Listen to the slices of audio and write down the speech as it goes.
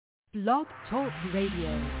Blog Talk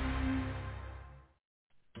Radio.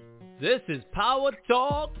 This is Power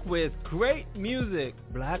Talk with great music,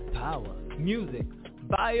 Black Power, music,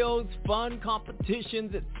 bios, fun,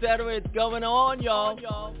 competitions, etc. It's going on,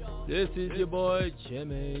 y'all. This is your boy,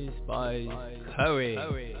 Jimmy Spice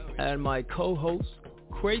Curry, and my co-host,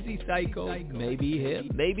 Crazy Psycho, maybe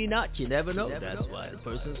him, maybe not, you never know. That's why the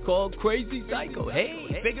person's called Crazy Psycho.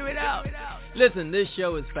 Hey, figure it out. Listen, this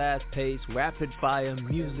show is fast-paced, rapid-fire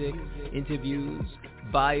music, interviews,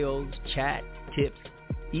 bios, chat, tips,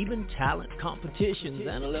 even talent competitions,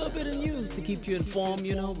 and a little bit of news to keep you informed,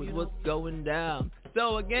 with what's going down.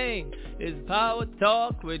 So again, it's Power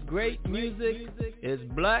Talk with great music. It's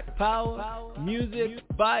Black Power, music,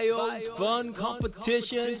 bios, fun,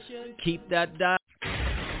 competition. Keep that dial.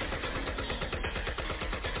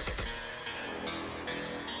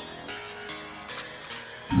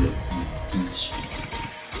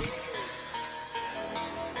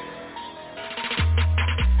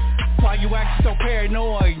 Why you acting so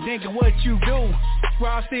paranoid? Nigga, what you do?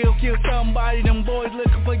 Where I still kill somebody, them boys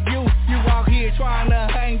looking for you. You out here trying to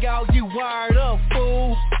hang out, you wired up,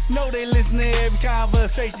 fool. Know they listen to every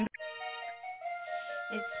conversation.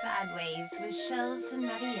 It's Sidewayz with Shellz and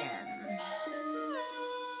Matty.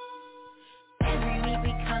 Every week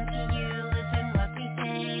we come to you, listen what we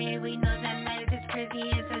say. We know that life is crazy,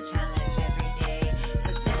 it's a challenge every day. So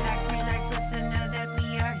sit back, relax, listen, know that we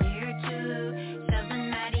are here too. Shellz and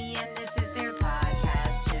Matty, and this is their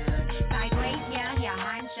podcast tune. Sidewayz, yeah,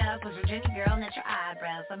 I'm Shellz, was Virginia girl, knit your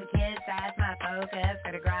eyebrows. Some kids, that's my focus.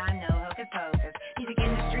 For the grind, no hocus pocus. Music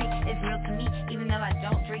industry is real to me, even though I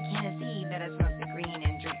don't drink Hennessy, but I smoke the green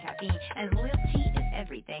and drink caffeine. And loyalty is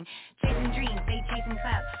everything. Chasing dreams, they chasing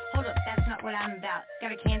clout. Hold up, that's not what I'm about.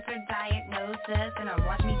 Got a cancer diagnosis, and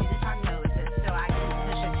watch me do the prognosis. So I can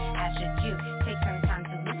push it, as should you. Take some time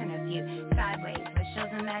to listen to you. Sidewayz with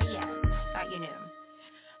Shellz and Matty. Thought you knew.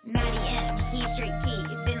 Matty M, he's straight T.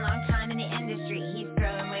 It's been a long time in the industry. He's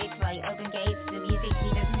throwing weights while he open gates. The music, he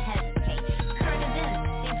doesn't hesitate. Current events,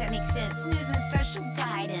 things that make sense. News and special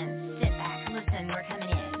guidance. Sit back, listen, we're coming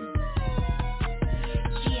in.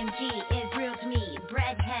 GMG is real to me.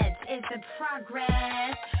 Breadheads is the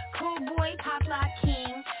progress. Cool boy, pop lock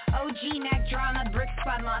king. OG Mac drama, brick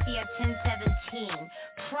squad mafia 1017.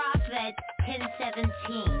 Prophet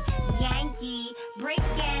 1017. Yankee, break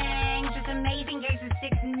gang. Just amazing games with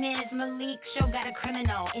 6 minutes. Malik show got a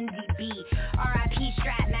criminal. NDB. RIP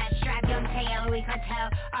Strap, Matt Strap, Young Tay, LOE Cartel.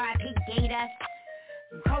 RIP Gator.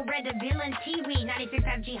 Code Red the villain, T-Weed, 96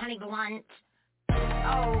 FG Honey Blunt.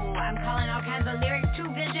 Oh, I'm calling all kinds of lyrics.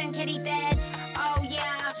 True Vision, Kitty Fed. Oh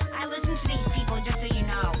yeah, I listen to these people just so you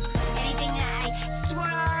know. Anything that I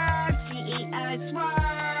swerve,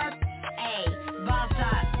 swerve. Hey, boss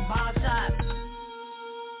up, boss up.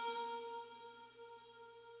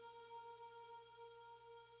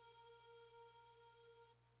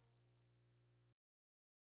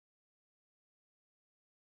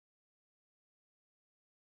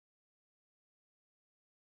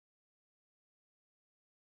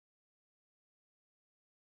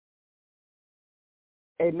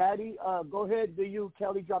 Hey, Matty, go ahead. Do you?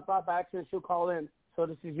 Kelly dropped off by accident. She'll call in. So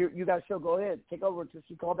this is you guys' show. Go ahead. Take over until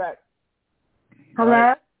she call back. Hello?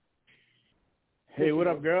 Right. Hey, what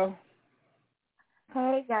up, girl?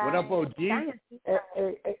 Hey, guys. What up, OG?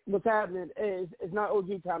 Hey, what's happening? Hey, it's not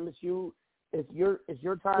OG time. It's you. It's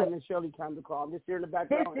your time and Shelley time to call. I'm just here in the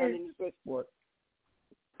background handing the switchboard.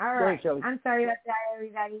 All right. Go ahead, I'm sorry about that,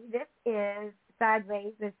 everybody. This is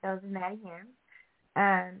Sidewayz with Shellz and Matty here.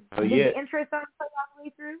 Did the intro song play all the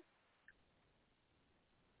way through?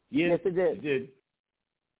 Yes, it did. It did.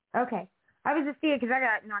 Okay. I was just seeing because I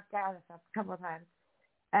got knocked out of stuff a couple of times.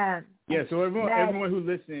 So everyone who's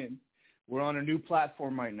listening, we're on a new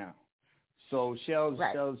platform right now. So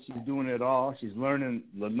Shellz, she's doing it all. She's learning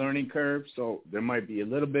the learning curve, so there might be a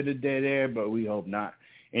little bit of dead air, but we hope not.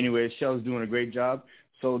 Anyway, Shellz doing a great job.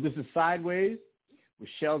 So this is Sidewayz with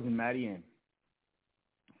Shellz and Matty M.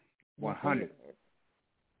 100.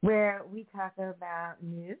 Where we talk about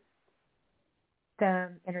news,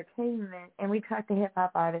 some entertainment, and we talk to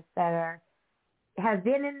hip-hop artists that have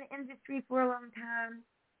been in the industry for a long time,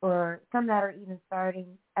 or some that are even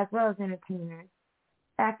starting, as well as entertainers.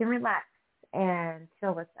 Back and relax and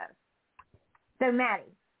chill with us. So,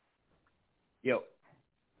 Matty. Yo.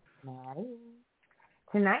 Matty.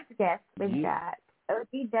 Tonight's guest, we've got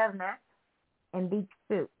OG Devmac and Beach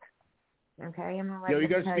Spook. Okay, I'm going to let you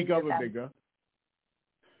got to speak up a bit, girl.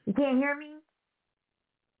 You can't hear me?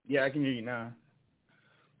 Yeah, I can hear you now.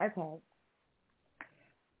 Okay.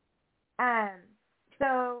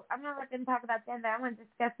 So I'm going to let them talk about them, but I want to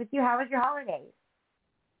discuss with you, how was your holidays?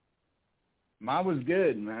 Mine was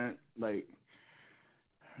good, man. Like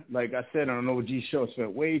I said on an OG show, I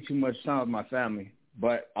spent way too much time with my family.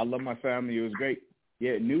 But I love my family. It was great.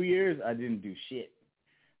 Yeah, New Year's, I didn't do shit.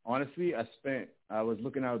 Honestly, I was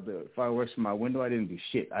looking out the fireworks from my window. I didn't do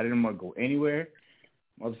shit. I didn't want to go anywhere.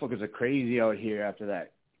 Motherfuckers are crazy out here after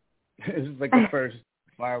that. This is like the first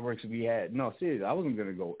fireworks we had. No, seriously, I wasn't going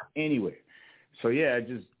to go anywhere. So, yeah, I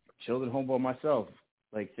just chilled at home by myself,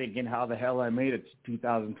 like thinking how the hell I made it to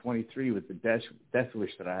 2023 with the death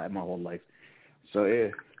wish that I had my whole life. So, yeah,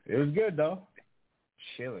 it was good, though.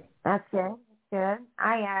 Chilling. That's good. Good.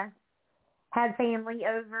 I had family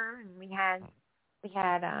over, and we had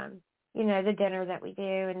the dinner that we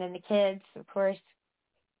do, and then the kids, of course,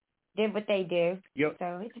 did what they do. Yep.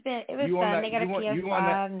 So it was fun. They got a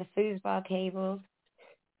PS5 and the foosball tables.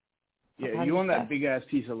 Yeah, you on that big ass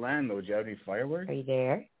piece of land though? Do you have any fireworks? Are you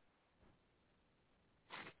there?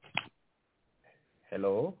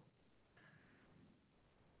 Hello.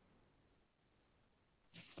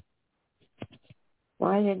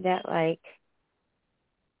 Why did that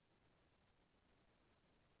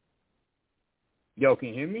Yo, can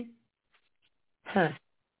you hear me? Huh.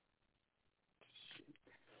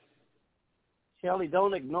 Shelly,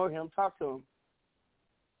 don't ignore him. Talk to him.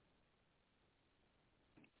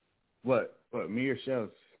 What, me or Shellz?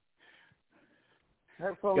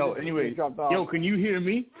 Her phone Yo, anyway, yo, can you hear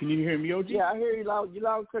me? Can you hear me, OG? Yeah, I hear you loud. You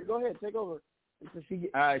loud and clear. Go ahead, take over. All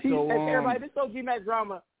right, so everybody, this is OG Matt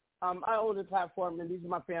Drama. I own the platform, and these are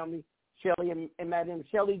my family, Shelly and Matty. And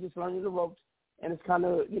Shelly just learning the ropes, and it's kind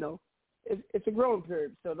of, it's a growing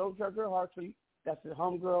period. So don't judge her harshly. That's the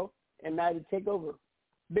homegirl, and Matty, take over.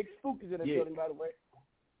 Big Spook is in the building, by the way.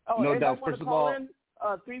 Oh, no doubt. First of all,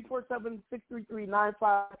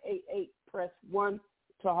 347-633-9588. Press 1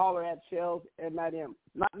 to holler at Shellz and Matty M.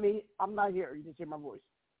 Not me. I'm not here. You just hear my voice.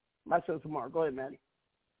 My show's tomorrow. Go ahead, Matty.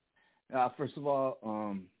 First of all,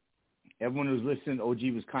 everyone who's listening,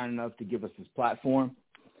 OG was kind enough to give us this platform.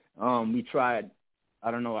 We tried. I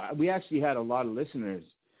don't know. We actually had a lot of listeners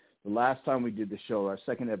the last time we did the show, our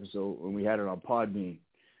second episode, when we had it on Podbean.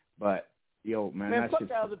 But yo, man, fuck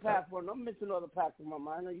that other platform. I'm missing another platform on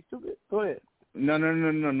mine. Are you stupid? Go ahead.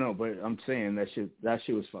 No. But I'm saying that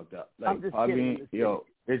shit was fucked up. Like, I'm just kidding. Yo,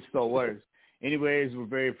 it's the worst. Anyways, we're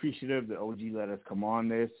very appreciative that OG let us come on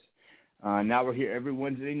this. Now we're here every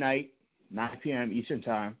Wednesday night, 9 p.m. Eastern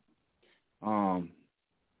time.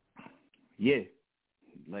 Yeah,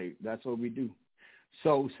 like that's what we do.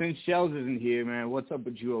 So since Shellz isn't here, man, what's up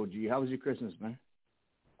with you, OG? How was your Christmas, man?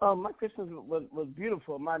 My Christmas was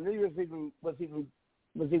beautiful. My New Year's was even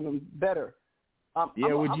better. What'd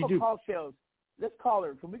you do? Call Shellz. Let's call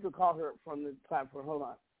her, so we could call her from the platform. Hold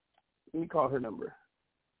on. Let me call her number.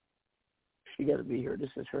 She got to be here. This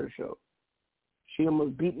is her show. She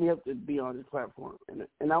almost beat me up to be on this platform, and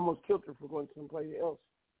I almost killed her for going someplace else.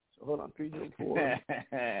 So hold on, 304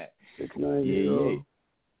 690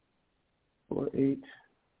 48.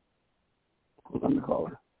 Hold on, to call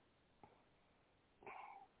her.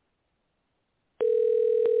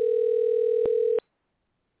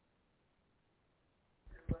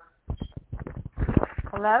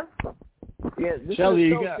 Hello? Yeah, this Shelly,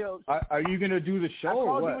 is the show, Shellz. Are you going to do the show I or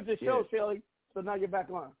called what? you with the show, Shelly, so now you're back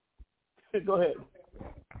on. Go ahead.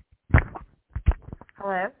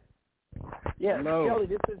 Hello? Yeah, Hello. Shelly,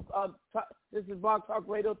 this is Blog Talk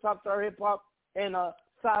Radio, Top Star Hip Hop, and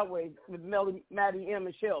Sidewayz with Matty M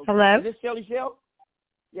and Shellz. Hello? Is this Shelly Shellz?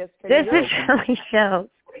 Yes. This is Shelly Shellz.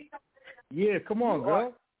 Yeah, come on,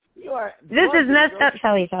 girl. You are. This is messed up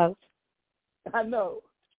Shelly Shellz. I know.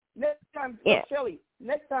 Next time, Shelly,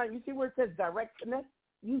 next time, you see where it says direct connect?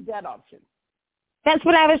 Use that option. That's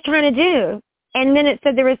what I was trying to do. And then it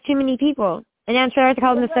said there was too many people. And I'm sure I have to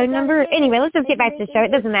call them the phone number. Anyway, let's just get back to the show.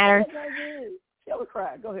 It doesn't matter. Shelly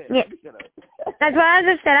cried. Go ahead. Yeah. That's what I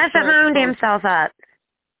just said. I should wound himself up.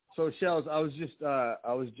 So, Shellz, I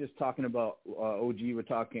was just talking about OG. We're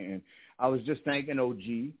talking, and I was just thanking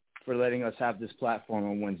OG for letting us have this platform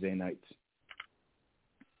on Wednesday nights.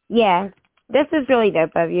 Yeah, this is really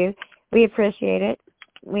dope of you. We appreciate it.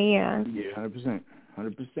 Yeah, 100%.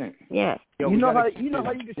 Yeah. Yo, you know how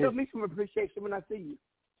you can show me some appreciation when I see you.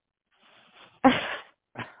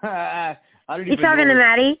 I don't You even talking to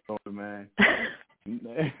Matty? Oh, man.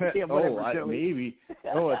 Yeah, whatever, maybe.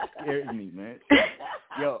 Oh, it scares me, man.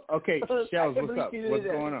 Yo, okay, Shellz, what's up? What's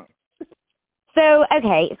going on? So I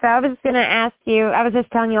was going to ask you, I was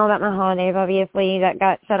just telling you all about my holidays, obviously, that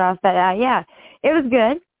got shut off, but yeah, it was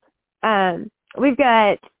good. We've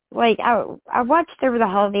got, I watched over the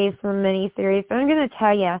holidays some mini-series, but I'm going to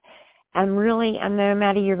tell you, I know,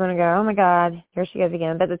 Matty, you're going to go, oh my God, here she goes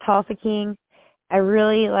again, but The Tulsa King, I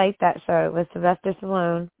really liked that show with Sylvester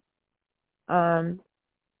Stallone.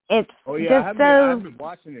 It's I just haven't been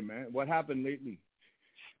watching it, man. What happened lately?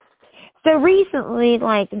 So recently,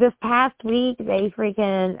 like this past week, they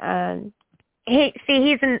freaking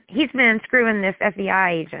he's been screwing this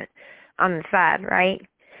FBI agent on the side, right?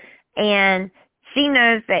 And she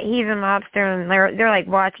knows that he's a mobster, and they're like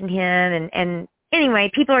watching him, and anyway,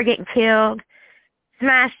 people are getting killed,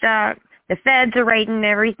 smashed up. The feds are raiding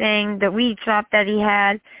everything. The weed shop that he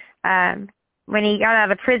had. When he got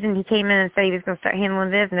out of prison, he came in and said he was going to start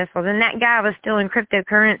handling business. Well, then that guy was still in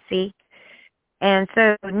cryptocurrency. And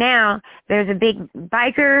so now there's a big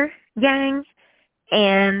biker gang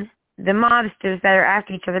and the mobsters that are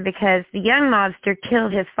after each other because the young mobster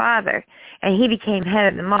killed his father and he became head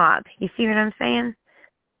of the mob. You see what I'm saying?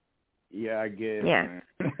 Yeah, I get it. Yeah.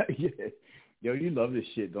 Man. Yeah. Yo, you love this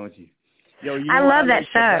shit, don't you? Yo, you I know love that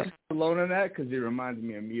like show. Alone on that because it reminds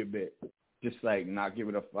me of me a bit. Just like not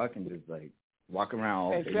giving a fuck and just like walk around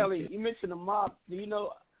all day. Hey, Shelly, you mentioned the mob. Do you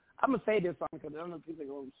know? I'm gonna say this because I don't know if people are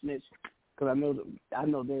gonna snitch. Because I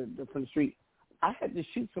know they're from the street. I had to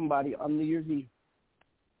shoot somebody on New Year's Eve.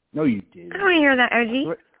 No, you didn't. I don't want to hear that,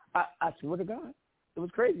 OG. I swear to God, it was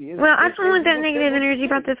crazy. Well, I don't want that negative energy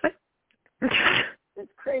brought this way.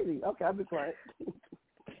 It's crazy. Okay, I'll be quiet.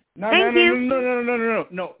 No. Thank you. No.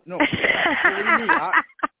 What do you mean?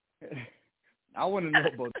 I want to know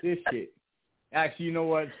about this shit. Actually, you know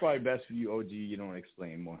what? It's probably best for you, OG. You don't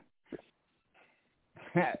explain more.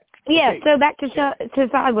 Yeah, Okay. so back to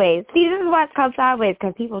Sidewayz. See, this is why it's called Sidewayz,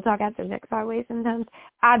 because people talk out their neck sideways sometimes.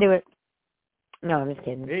 I do it. No, I'm just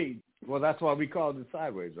kidding. Hey, well, that's why we called it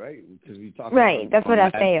Sidewayz, right? Because we talk. Right, that's what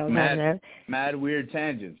I say all the time. Mad weird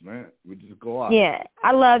tangents, man. We just go off. Yeah,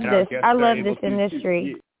 I love this. I love this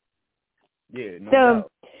industry. Yeah, no so,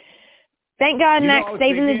 doubt. Thank God Mac's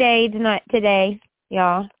saving the day today,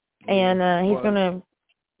 y'all. Yeah, And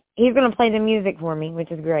he's gonna play the music for me,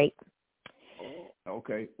 which is great.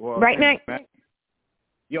 Okay. Well, right, Mac?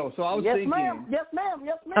 Yo, so I was yes, thinking. Yes, ma'am.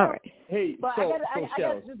 All right. Hey, but so I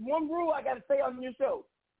got just one rule I got to say on your show.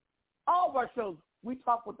 All of our shows, we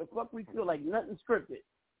talk what the fuck we feel like, nothing scripted.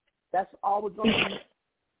 That's always going to be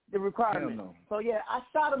the requirement. So, yeah, I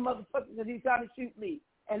shot a motherfucker because he tried to shoot me.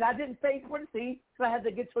 And I didn't stay for the scene because I had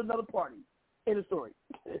to get to another party in the story.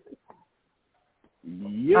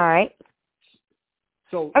 Yep. All right.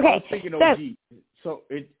 So okay. I was thinking OG. So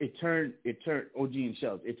it turned OG and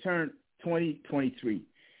Shellz. It turned 2023.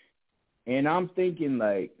 And I'm thinking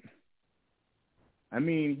like, I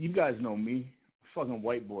mean, you guys know me, fucking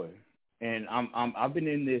white boy. And I've been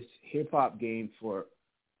in this hip hop game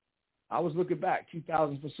I was looking back,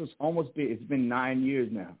 2000, it's been 9 years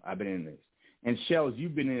now I've been in this. And Shellz,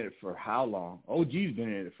 you've been in it for how long? OG's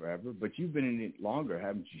been in it forever, but you've been in it longer,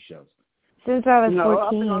 haven't you, Shellz? Since I was 14.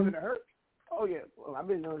 I've been longer than her. Oh, yeah. Well, I've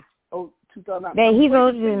been in 2009. Yeah, he's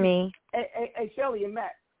older than me. Hey, Shelly and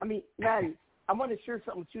Matty, I want to share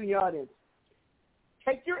something with you and your audience.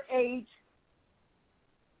 Take your age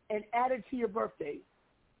and add it to your birthday.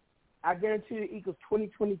 I guarantee it equals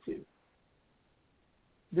 2022.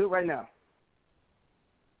 Do it right now.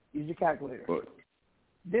 Use your calculator. What?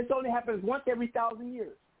 This only happens once every 1,000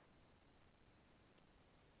 years.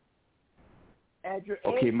 Add your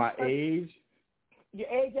age. Okay, my age? Your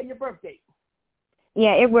age and your birthday.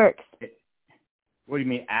 Yeah, it works. What do you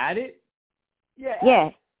mean, add it? Yeah.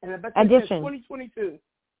 And I bet you addition. 2022.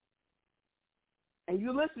 And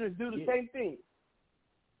you listeners do the same thing.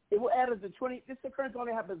 It will add us to 20. This occurrence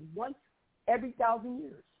only happens once every 1,000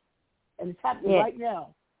 years. And it's happening right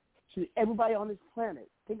now to everybody on this planet.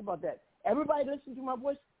 Think about that. Everybody listening to my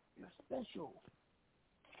voice, you're special.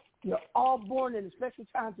 You're all born in a special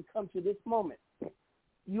time to come to this moment.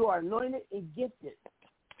 You are anointed and gifted.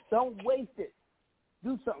 Don't waste it.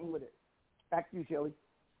 Do something with it. Back to you, Shelly.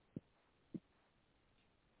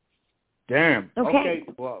 Damn. Okay.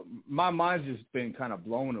 Well, my mind's just been kind of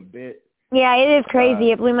blown a bit. Yeah, it is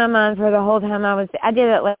crazy. It blew my mind for the whole time I did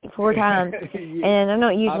it like 4 times. Yeah. And I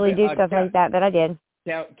don't usually do stuff like that, but I did.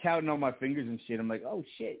 Counting on my fingers and shit. I'm like, oh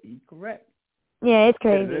shit, he's correct. Yeah, it's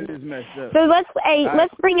crazy. It is messed up. So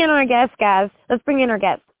let's bring in our guests, guys. Let's bring in our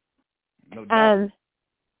guests. No doubt.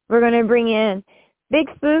 We're gonna bring in Big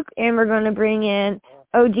Spook and we're gonna bring in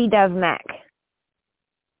OG Dove Mac.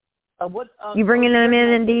 You bringing them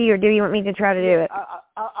in, D, or do you want me to try to do it?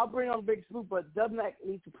 I'll bring on Big Spook, but Dove Mac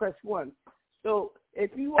needs to press 1. So if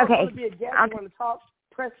you want to be a guest and want to talk,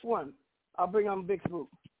 press 1. I'll bring on Big Spook.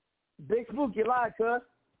 Big Spook, you're live, cuz.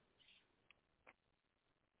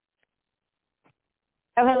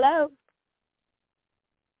 Oh, hello.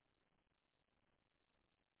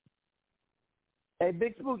 Hey,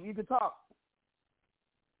 Big Spook, you can talk.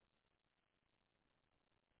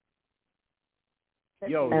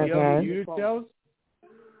 Yo, you Shellz?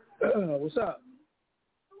 What's up?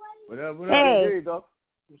 What up? Hey. There you go.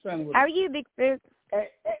 How are you, Big Spook? Hey,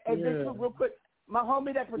 Big Spook, real quick. My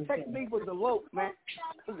homie that protected me was the Loke, man.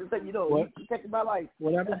 You know, What? he protected my life.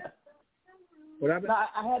 What happened? No,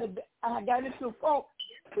 I had gotten into a fault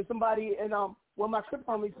with somebody, and one of my Crip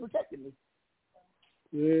homies protected me.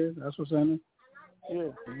 Yeah, that's what's happening. Yeah.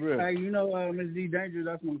 Real. Hey, you know, Miss D Danger,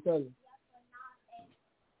 that's my cousin.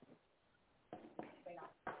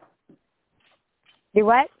 Do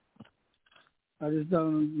what? I just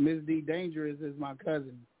told him Miss D Dangerous is my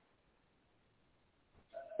cousin.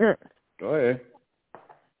 Mm. Go ahead.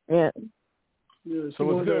 Yeah. Yeah, So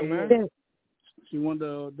what's good, man? She won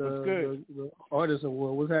the artist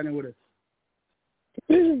award. What's happening with her?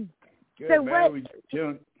 Good, So man. what? We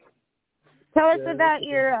chilling. Tell us about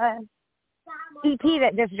your EP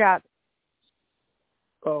that just dropped.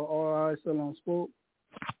 Oh, I still on Spook?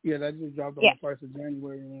 Yeah, that just dropped on the 1st of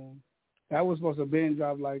January. That was supposed to have been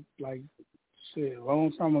dropped like shit, a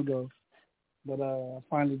long time ago. But I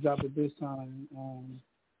finally dropped it this time.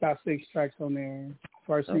 Got 6 tracks on there.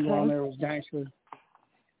 First single on there was Gangster.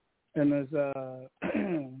 And there's the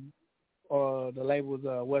label was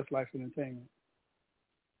Westlife Entertainment.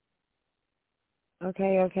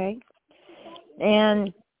 Okay.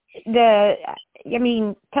 And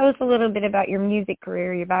tell us a little bit about your music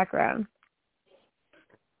career, your background.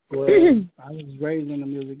 Well, I was raised in the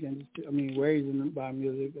music industry. Raised by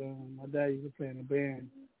music. My dad used to play in a band.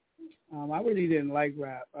 I really didn't like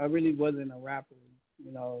rap. I really wasn't a rapper,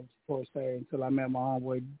 per se, until I met my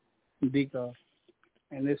homeboy, Deco.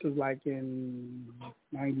 And this was like in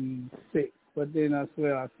 96. But then I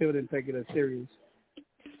swear I still didn't take it as serious.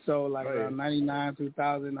 So around 99,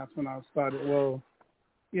 2000, that's when I started. Well,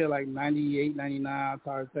 yeah, like 98, 99, I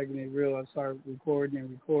started taking it real. I started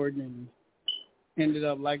recording and ended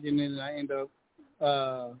up liking it, and I ended up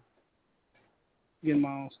getting my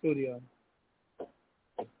own studio.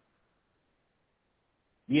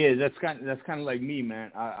 Yeah, that's kind of like me,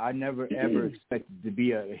 man. I never ever expected to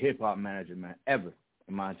be a hip hop manager, man, ever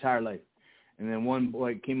in my entire life. And then one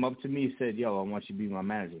boy came up to me and said, "Yo, I want you to be my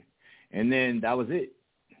manager." And then that was it.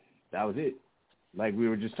 Like we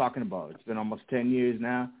were just talking about. It's been almost 10 years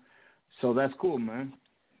now. So that's cool, man.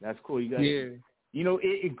 That's cool. You got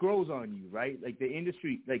it grows on you, right? Like the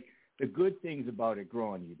industry, like the good things about it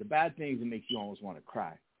grow on you. The bad things, it makes you almost want to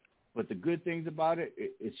cry. But the good things about it,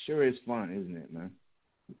 it sure is fun, isn't it, man?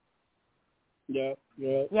 Yeah.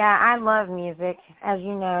 Yeah, I love music, as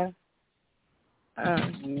you know.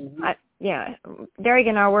 Derek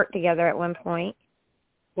and I worked together at one point.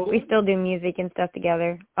 We still do music and stuff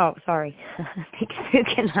together. Oh, sorry. Big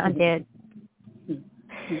Spook and I did.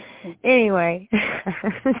 Anyway,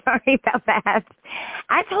 sorry about that.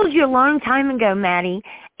 I told you a long time ago, Matty,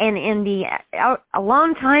 and a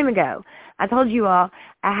long time ago, I told you all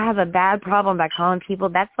I have a bad problem by calling people.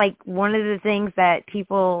 That's like one of the things that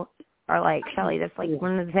people are like, Shelly, that's like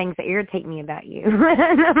one of the things that irritate me about you.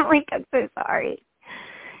 And I'm like, I'm so sorry.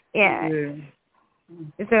 Yeah.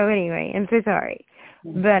 So anyway, I'm so sorry.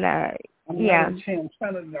 But, I'm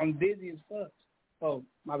busy as fuck. Oh,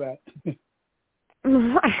 my bad.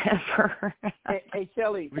 Whatever. Hey,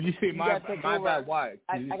 Shelly. Would you say my bad? Why?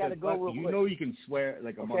 I got to go real quick. You know you can swear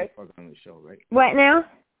like a motherfucker on the show, right? What now?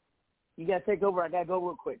 You got to take over. I got to go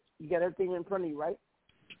real quick. You got everything in front of you, right?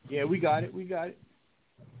 Yeah, we got it.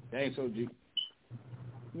 Thanks, OG. You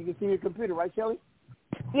can see your computer, right, Shelly?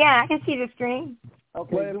 Yeah, I can see the screen.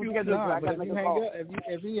 Okay, Well, do what you got to do. I got to make a call.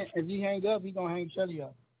 If you hang up, he gonna hang Shelly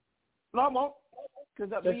up. No, I won't.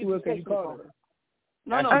 Because you called her.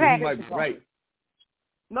 No, okay. You might be right.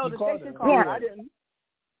 No, the station called her. I didn't.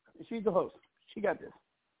 She's the host. She got this.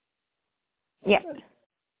 Yeah.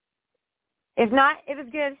 If not, it was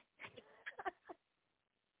good.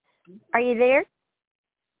 Are you there?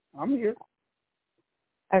 I'm here.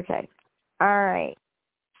 Okay. All right.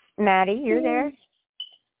 Matty, you're there?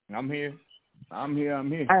 I'm here. All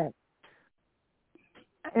right.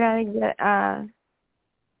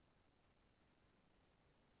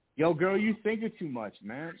 Yo, girl, you thinking too much,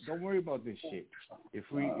 man. Don't worry about this shit. If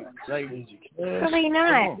we, Really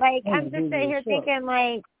not. Like, I'm just sitting here thinking,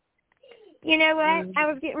 like, you know what? I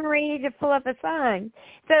was getting ready to pull up a song.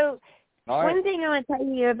 So, one thing I want to tell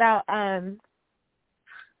you about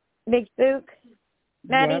Big Spook,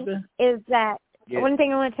 Matty, is that one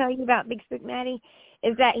thing I want to tell you about Big Spook, Matty,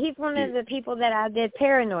 is that he's one of the people that I did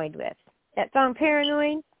Paranoid with. That song,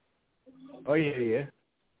 Paranoid. Oh, yeah.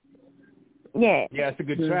 Yeah. Yeah, it's a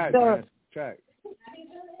good track, So, man. It's a good track.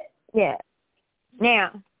 Yeah.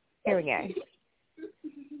 Now, here we go.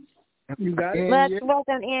 You got it? Let's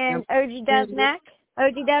welcome in OG Dubnack.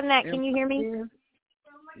 OG Dubnack, can you hear me?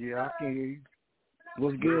 Yeah, I can hear you.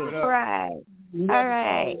 What's good? All right. All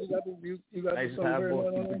right. You got Nice to have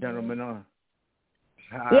both super gentlemen on.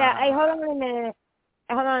 Yeah, hey, hold on a minute.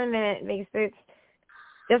 Hold on a minute, Big Spooks.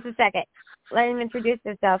 Just a second. Let him introduce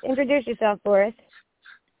himself. Introduce yourself for us.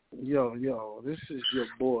 Yo, this is your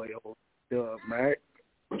boy, Matt,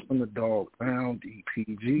 from the Dog Pound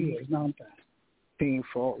EPG. Team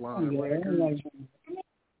Fault Line Records.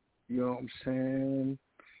 You know what I'm saying?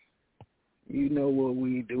 You know what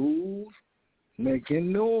we do.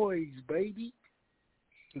 Making noise, baby.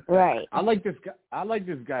 Right. I like this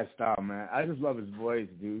guy's style, man. I just love his voice,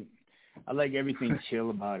 dude. I like everything chill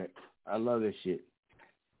about it. I love this shit.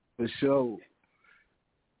 For sure.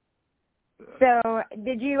 So,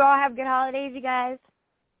 did you all have good holidays, you guys?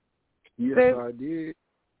 Yes, Good. I did.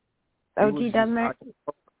 OG Dunmer?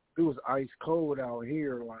 It was ice cold out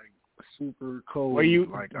here, like super cold. Where you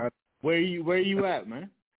at, man?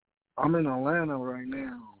 I'm in Atlanta right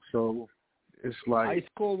now, so it's like ice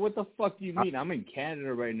cold. What the fuck do you mean? I'm in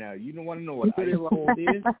Canada right now. You don't want to know what ice cold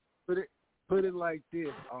is? Put it like this: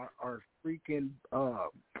 our freaking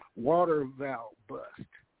water valve bust.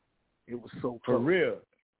 It was so for cold. real.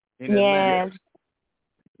 In yeah. Atlanta.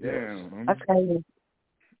 Yeah. That's crazy.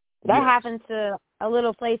 That happened to a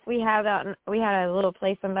little place we had out. We had a little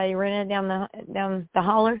place somebody rented down the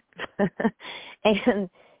holler, and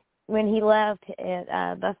when he left,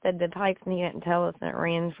 it busted the pipes, and he didn't tell us, and it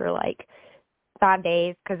ran for like 5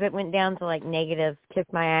 days because it went down to like negative. Kiss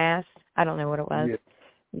my ass. I don't know what it was.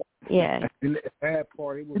 Yeah. And the bad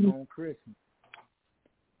part, it was on Christmas.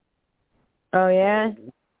 Oh yeah.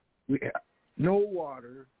 We had no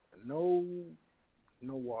water, no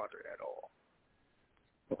water at all.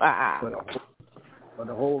 Wow. For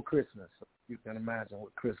the whole Christmas. So you can imagine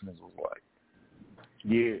what Christmas was like.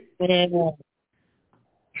 Yeah.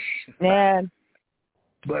 Yeah.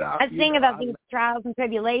 But I think about these trials and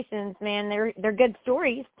tribulations, man. They're good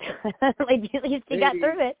stories. Like, at least you got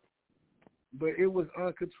through it. But it was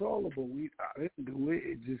uncontrollable. I didn't do it.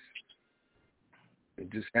 It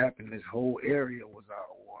just happened. This whole area was out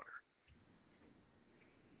of water.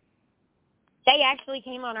 They actually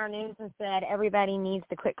came on our news and said everybody needs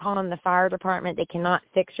to quit calling the fire department. They cannot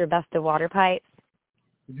fix your busted water pipes.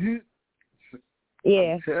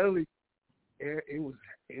 Yeah. I'm telling you,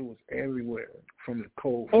 it was everywhere from the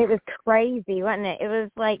cold. It was crazy, wasn't it? It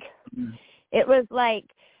was like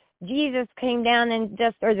Jesus came down and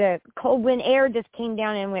or the cold wind air just came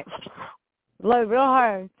down and went blow real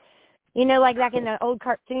hard. You know, like back in the old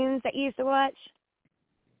cartoons that you used to watch.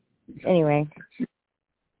 Anyway.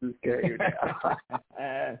 It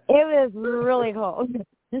was really cold.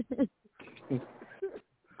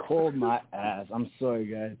 Cold my ass. I'm sorry,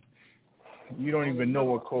 guys. You don't even know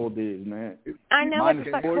what cold is, man. I know what the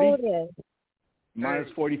fuck cold is.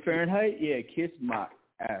 Minus 40 Fahrenheit? Yeah, kiss my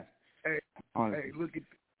ass. Hey, look at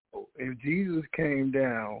if Jesus came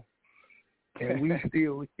down and we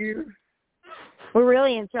still here, we're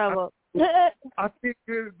really in trouble. I think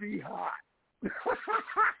it'd be hot.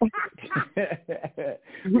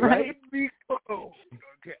 Right? It'd be cold.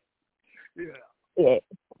 Okay. Yeah.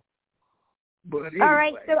 But anyway. All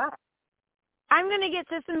right, so I'm going to get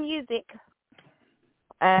to some music.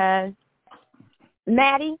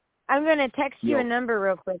 Matty, I'm going to text you a number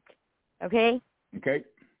real quick, okay? Okay.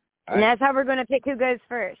 And that's how we're going to pick who goes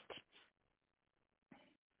first.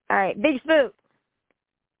 All right, Big Spook.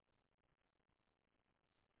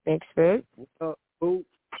 Big Spook.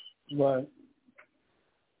 What?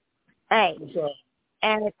 Hey. What's up?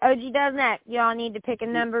 And if OG does that, y'all need to pick a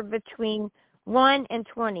number between 1 and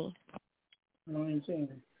 20. 19.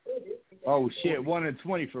 Oh, shit, 1 and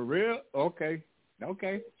 20 for real? Okay. I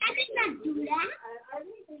did not do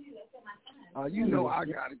that. You know I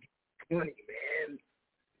got to get 20, man.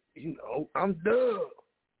 You know, I'm done.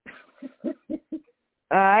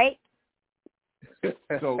 All right.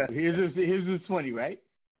 So here's his 20, right?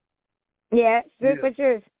 Yeah, Spook, what's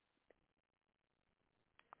yours?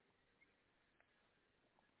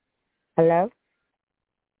 Hello?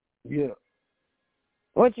 Yeah.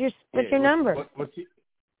 What's your number? What's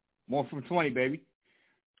 1 from 20, baby.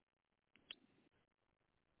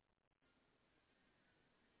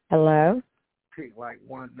 Hello? Pick like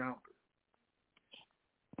one number.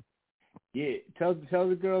 Yeah, tell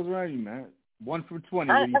the girls around you, man. 1 from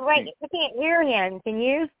 20. Wait, I can't hear him. Can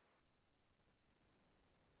you?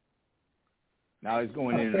 Now he's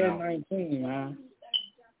going in and out. 19, man.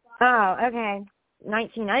 Oh, okay.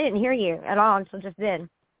 19. I didn't hear you at all until just then.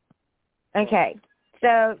 Okay.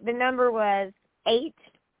 So the number was 8.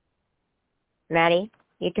 Matty,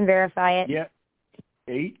 you can verify it. Yep.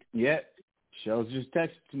 8. Yep. Shellz just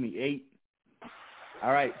texted to me. 8.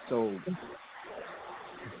 All right. So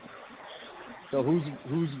So who's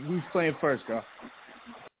playing first, girl?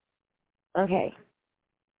 Okay.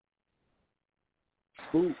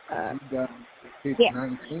 Spook, you got pick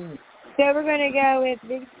 19. So we're going to go with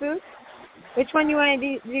Big Spook. Which one you want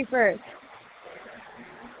to do first?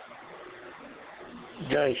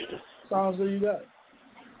 Gangsta. Songs that you got?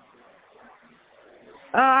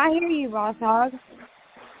 I hear you, Boss Hog.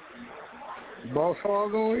 Boss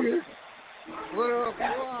Hog on here? What up, boy?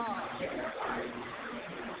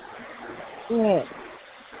 Yeah.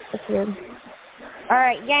 That's good. All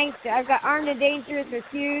right, Gangsta. I've got Armed and Dangerous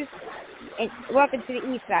Refused and Welcome to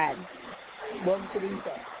the East Side. Welcome to the East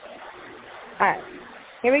Side. All right.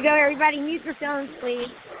 Here we go, everybody. Mute your phones, please.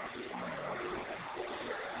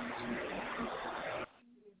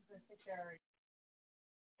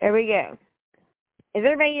 There we go. Is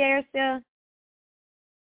everybody there still?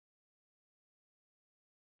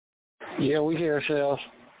 Yeah, we hear Shellz.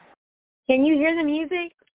 Can you hear the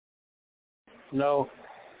music? No.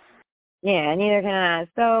 Yeah, neither can I.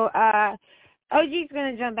 So, OG's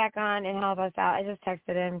going to jump back on and help us out. I just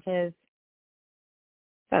texted him because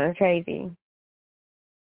something crazy.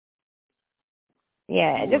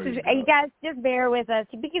 Yeah, this is, you guys just bear with us.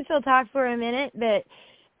 We can still talk for a minute, but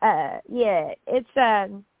yeah, it's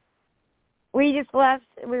we just left.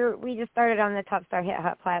 We just started on the Top Star Hit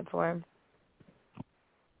Hop platform,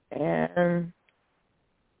 and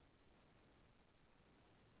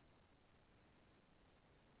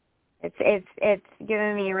it's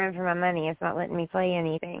giving me a run for my money. It's not letting me play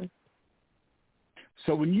anything.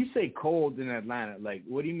 So when you say cold in Atlanta, like,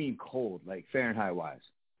 what do you mean cold? Like Fahrenheit-wise?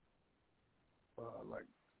 Like,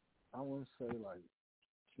 I want to say like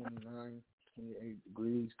 29, 28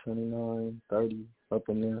 degrees, 29, 30, up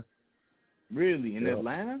in there. Really? In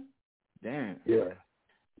Atlanta? Damn. Yeah.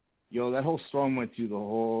 Yo, that whole storm went through the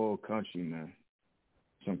whole country, man.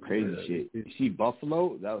 Some crazy shit. You see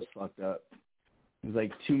Buffalo? That was fucked up. It was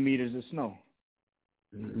like 2 meters of snow.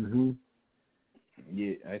 Mm-hmm.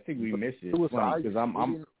 Yeah, I think we missed it. It was funny because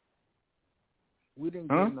we didn't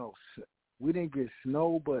get we didn't get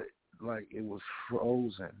snow, but like it was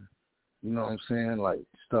frozen. You know what I'm saying? Like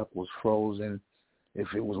stuff was frozen.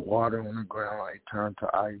 If it was water on the ground, it turned to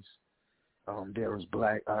ice. There was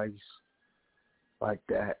black ice like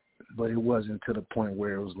that, but it wasn't to the point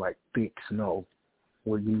where it was like thick snow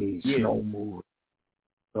where you need snow movement,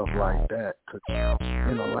 stuff like that. 'Cause, you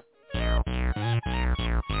know, like,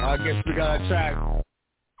 I guess we got a track.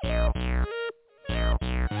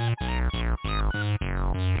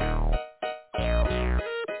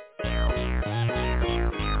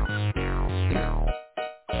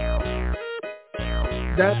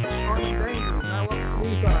 That's dangerous. Now welcome to the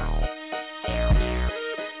East Side.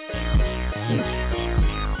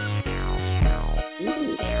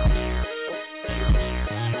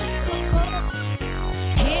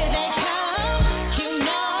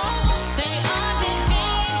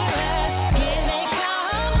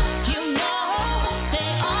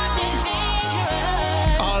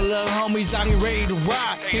 Out here ready to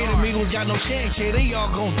ride. Enemigos got no chance, yeah, they all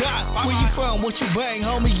gon' die. Where you from? What you bang,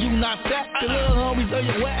 homie? You not that. The little homies on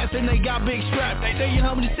your ass and they got big straps. They tell your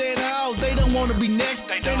homies to stay in the house, they don't wanna be next.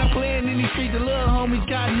 They not playing in these streets, the little homies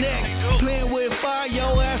got next. Playing with fire,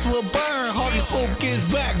 your ass will burn. Hardy folk is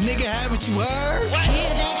back, nigga, haven't you heard?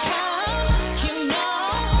 Here they come, you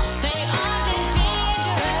know, they are dangerous.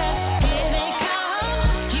 Here they come,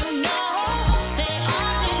 you know, they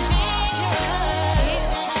are dangerous. Here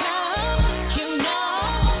they come, you know,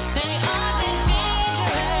 they are dangerous.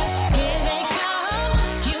 Here they come,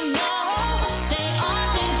 you know, they are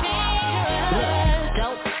dangerous.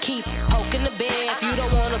 Don't keep poking the bear if you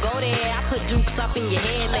don't wanna go there. I put dukes up in your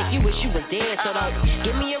head, make you wish you was dead. So don't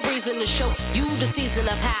give me a reason to show you the season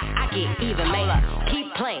of how I get even, mate.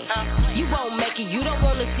 Keep playing, you won't make it. You don't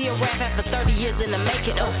wanna see a rap after 30 years in the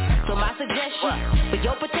making. Oh, so my suggestion, for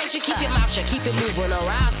your protection, keep your mouth shut, keep it moving, or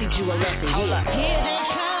I'll teach you a lesson. Here they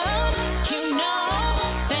come, you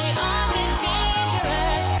know, they are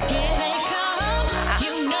dangerous. Here they come,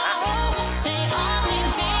 you know, they are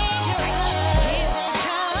dangerous. Here they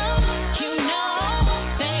come, you know,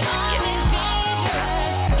 they are dangerous.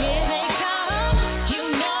 Here they come, you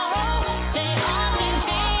know, they are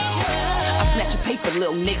dangerous. I snatch a paper,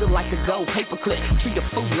 little nigga, like a gold paper clip. Treat a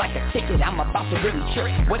fool like a ticket, I'm about to really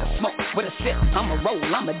trip. With a smoke, with a sip, I'm a roll,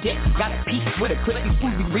 I'm a dip. Got a piece with a clip, these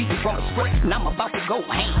fools be reading from a script. And I'm about to go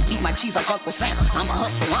ham, eat my cheese like Uncle Sam. I'm a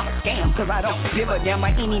hustle, I'm a scam, cause I don't give a damn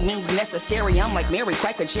by any means necessary. I'm like Mary,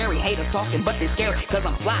 crack a cherry, haters talking, but they're scary, cause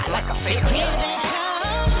I'm fly like a fairy. Here they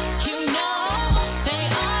come, you know, they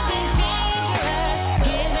are dangerous.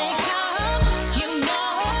 Here they come, you know,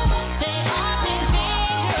 they are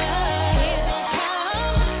dangerous. Here they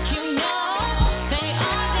come, you know,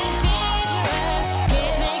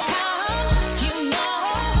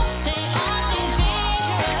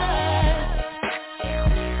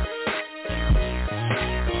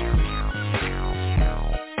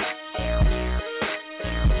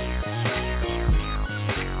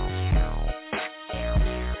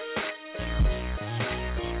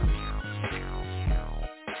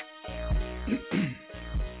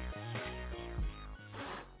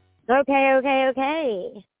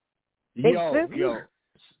 Okay. Yo.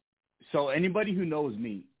 So anybody who knows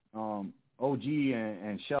me, OG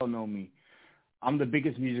and Shell know me. I'm the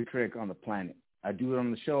biggest music critic on the planet. I do it on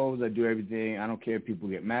the shows. I do everything. I don't care if people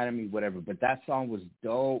get mad at me, whatever. But that song was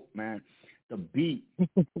dope, man. The beat,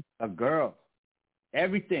 a girl,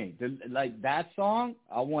 everything. Like that song,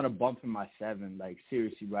 I want to bump in my 7. Like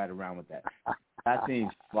seriously, ride around with that. That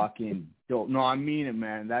thing's fucking dope. No, I mean it,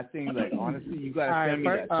 man. That thing, like honestly, you gotta send me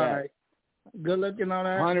that. All right. Good looking on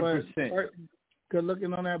that. 100%. Good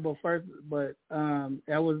looking on that, but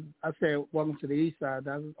that was, I said, Welcome to the East Side.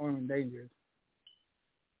 That was Armed and Dangerous.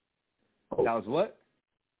 That was what?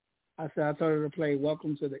 I said I told her to play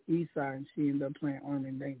Welcome to the East Side, and she ended up playing Armed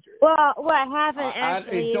and Dangerous. Well, what happened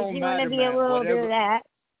actually is you want to be a little bit of that.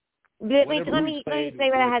 Let me say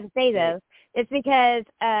what I had to say, though. It's because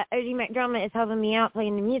OG McDermott is helping me out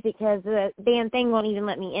playing the music because the damn thing won't even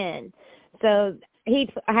let me in. So he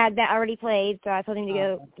had that already played, so I told him to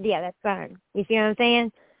go, yeah, that's fine. You see what I'm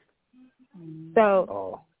saying?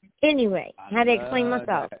 So, anyway, I had to explain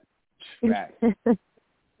myself.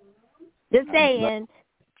 Just saying.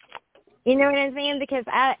 You know what I'm saying? Because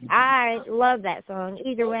I love that song.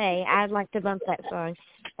 Either way, I'd like to bump that song.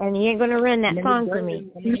 And you ain't going to ruin that song for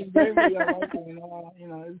me. It's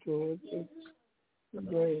cool. It's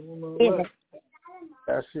great.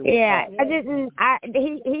 Yeah, I didn't.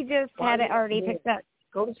 He just had it already picked up.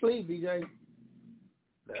 Go to sleep, DJ.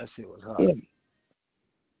 That shit was hot. Yeah.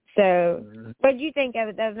 So, what did you think of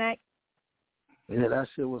it, though, Mac? Yeah, that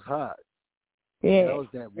shit was hot. Yeah. That was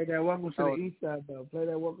that. Play that Welcome to the East Side, though. Play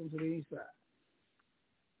that Welcome to the East Side.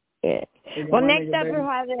 Yeah. Well, next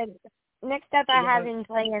up I have him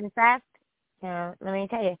playing Fast. Let me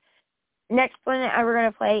tell you. Next one that we're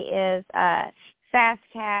going to play is Fast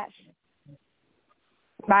Cash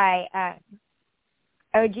by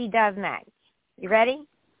OG Dove Mac. You ready?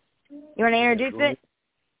 You want to introduce it?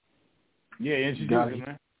 Yeah, introduce it,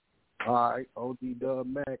 man. All right, OG Dove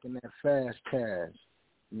Mac and that Fast Cash.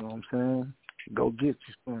 You know what I'm saying? Go get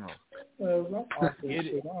your song. Get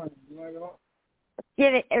it.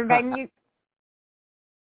 Get it, everybody. Mute.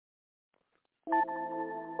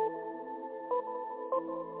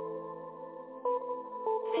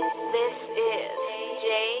 This is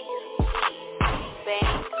Bank.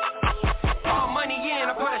 All money in,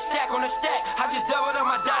 I put a stack on a stack. I just doubled up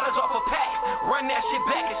my dollars off a pack. Run that shit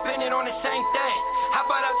back and spend it on the same thing. How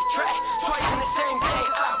about out the track? Twice in the same day.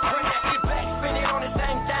 Run that shit back, spend it on the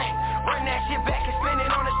same thing. Run that shit back and spend it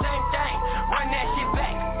on the same thing. Run that shit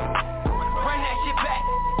back. Run that shit back.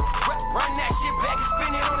 Run that shit back and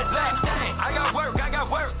spend it on the same thing. I got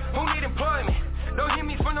work. Who need employment? Don't hit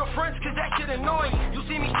me for no fronts, cause that shit annoying. You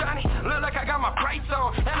see me shining, look like I got my brights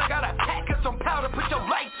on. And I got a pack of some powder, put your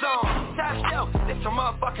lights on. Top shelf, it's a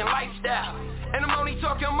motherfucking lifestyle. And I'm only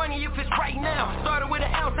talking money if it's right now. Started with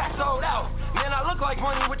an ounce, I sold out. Man, I look like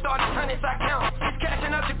money with all these hundreds I count. It's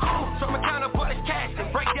cashing out your cool, so I'ma count up all this cash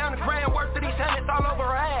and break down the grand worth of these hundreds all over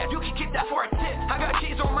her ass. You can get that for a tip. I got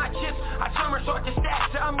cheese on my chips. I somersault the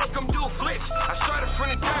stacks, so I make them do flips. I started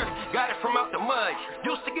from the dirt, got it from out the mud.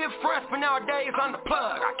 Used to give fronts, but nowadays on the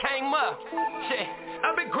plug. I came up. Shit,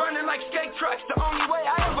 I've been grinding like skate trucks. The only way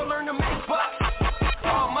I ever learned to make bucks.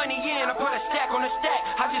 All money in, I put a stack on a stack.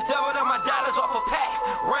 I just doubled up my dollars off a pack.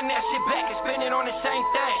 Run that shit back and spend it on the same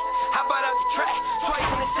thing. How about out the track? Twice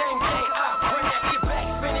in the same day. Run that shit back,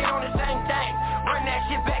 spend it on the same thing. Run that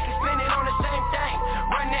shit back and spend it on the same thing.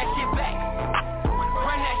 Run that shit back.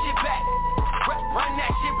 Run that shit back. Run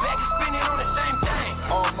that shit back and spend it on the same thing.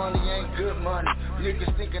 All money ain't good money.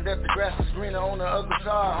 Niggas thinking that the grass is greener on the other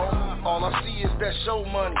side, homie. All I see is that show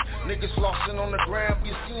money. Niggas flossing on the ground,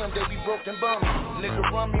 you see them, they be broken bummy.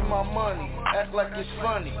 Nigga run me my money, act like it's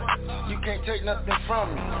funny. You can't take nothing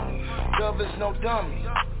from me. Dove is no dummy.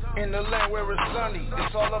 In the land where it's sunny,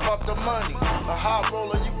 it's all about the money. A high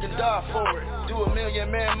roller, you can die for it. Do a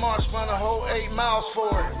million man march, run a whole 8 miles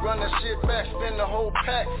for it. Run that shit back, spend the whole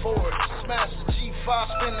pack for it. Smash the G5,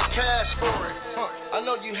 spend the cash for it. I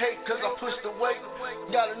know you hate cause I pushed the weight.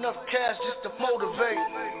 Got enough cash just to motivate.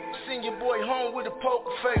 Send your boy home with a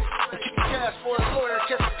poker face. And keep the cash for a lawyer,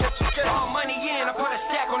 catch your case. All money in, I put a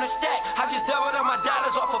stack on a stack. I just doubled up my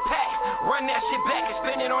dollars off a pack. Run that shit back and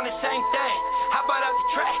spend it on the same thing. How about out the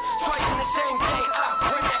track? Twice in the same day.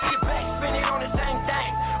 Run that shit back, spend it on the same thing.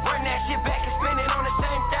 Run that shit back and spend it on the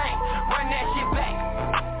same thing. Run that shit back.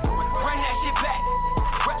 Run that shit back.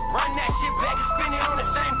 Run that shit back and spend it on the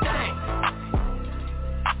same thing.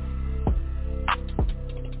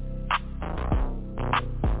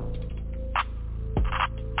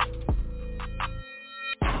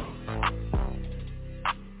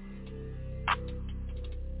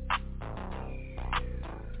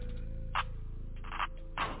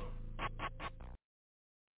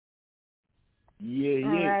 Yeah.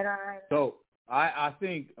 All right. So I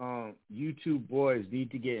think you two boys need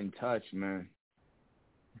to get in touch, man.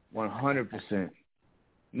 100%.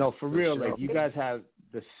 No, for real. Like you guys have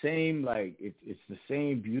the same, like it's the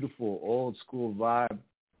same beautiful old school vibe.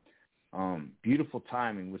 Beautiful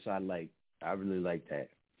timing, which I like. I really like that.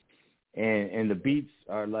 And the beats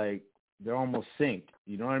are like they're almost synced.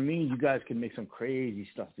 You know what I mean? You guys can make some crazy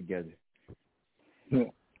stuff together. Yeah.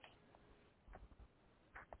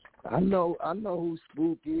 I know who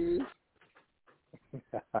Spook is.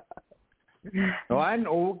 No, I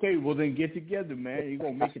know. Okay, well then get together, man. You're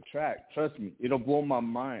gonna make a track. Trust me, it'll blow my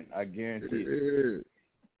mind. I guarantee it.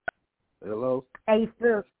 Hello. Hey,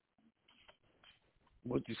 Spook.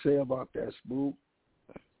 What you say about that, Spook?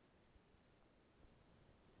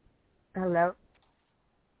 Hello.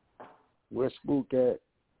 Where's Spook at?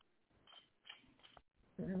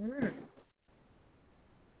 Mm-hmm.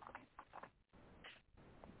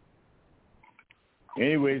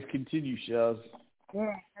 Anyways, continue, Shellz.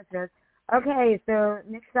 Yeah, that's good. Okay, so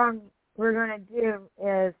next song we're gonna do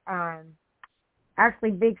is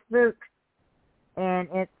actually Big Spook, and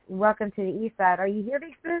it's "Welcome to the East Side." Are you here,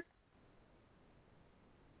 Big Spook?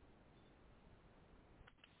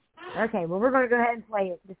 Okay, well we're gonna go ahead and play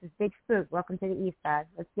it. This is Big Spook. Welcome to the East Side.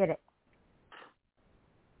 Let's get it.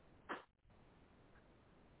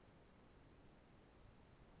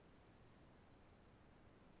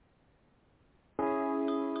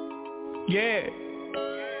 Yeah,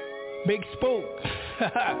 Big Spook.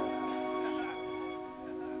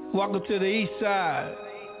 Welcome to the East Side.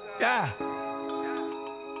 Yeah.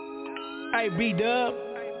 Hey, B-Dub,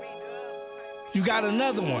 you got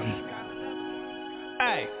another one.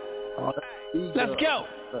 Hey, let's go.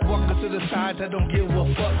 Welcome to the side that don't give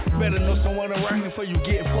a fuck. Better know someone around here before you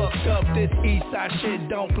get fucked up. This east side shit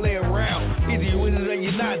don't play around. Either you in it or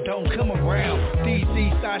you not, don't come around. These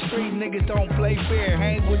east side street niggas don't play fair.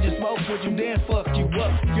 Hang with you, smoke with you, then fuck you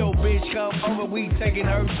up. Yo bitch come over, we taking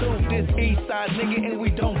her too. This east side nigga and we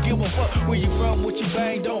don't give a fuck. Where you from, what you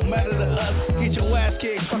bang, don't matter to us. Get your ass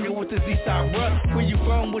kicked fucking with this east side bruh. Where you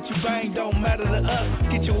from, what you bang, don't matter to us.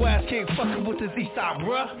 Get your ass kicked fucking with this east side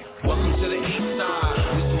bruh. Welcome to the east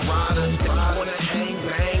side. Some riders, if you wanna hang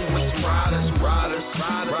bang with some riders with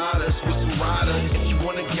some riders. If you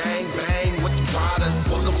wanna gang bang with some riders,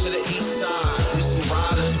 welcome to the east side. With some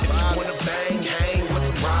riders, if you wanna bang, hang with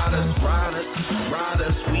some riders,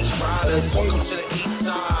 we riders. Welcome to the east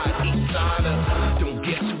sider. Don't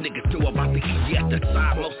get you niggas through about the east yet. The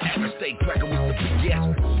side most average stay cracking with the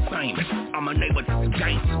BS. Famous, I'm a neighbor to some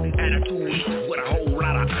gangsters. Attitude with a whole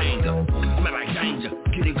lot of anger. Smell like danger.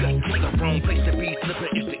 Getting good, like the wrong place to be.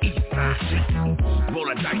 Slipping is the east side shit.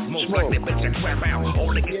 Roll a dice, most likely bitch that crap out.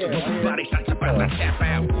 All they get to move body shots about my tap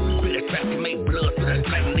out. Bit of traffic make blood to the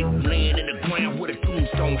same leave laying in the ground with a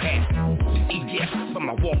tombstone hat. EDS from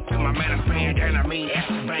my walk to my man band, and I mean ass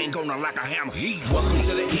bang on her like a hammer. Welcome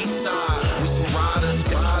to the east side with some riders.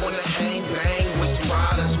 If you wanna hang bang with some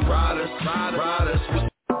riders.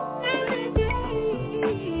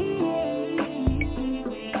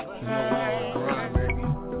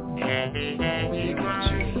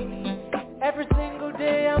 Every single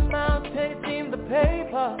day I'm out chasing the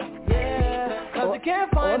paper, yeah. Cause you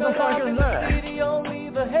can't find no love in the city, only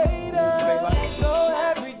the haters. So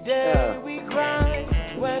every day we grind,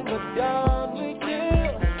 when we're done we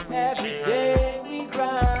chill. Every day we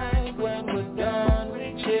grind, when we're done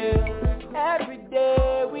we chill. Every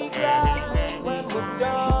day we grind, when we're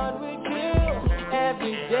done we chill.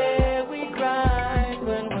 Every day we grind,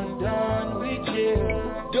 when we're done we chill.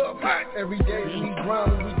 Every day we grind,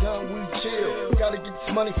 when we done we chill. Gotta get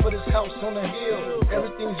this money for this house on the hill.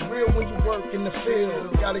 Everything's real when you work in the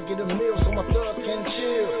field. Gotta get a meal so my thug can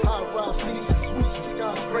chill. I ride seas, sweets and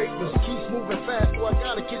skyscrapers. Keeps moving fast, so I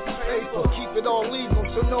gotta get the paper. Keep it all legal,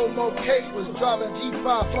 so no more capers. Driving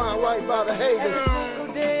G5, flying right by the haters. Every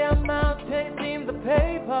single day I'm out chasing the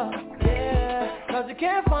paper, yeah. Cause you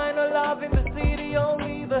can't find no love in the city,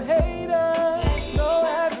 only the haters. So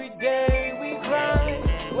every day we grind,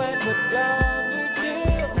 when we're done we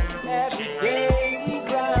chill. Every day we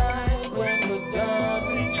grind, when we're done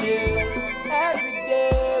we chill. Every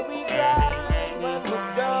day we grind, when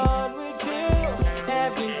we're done we chill.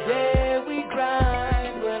 Every day we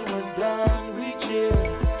grind, when we're done we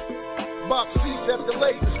chill. Box seats at the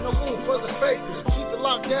latest, no room for the fakers. Keep it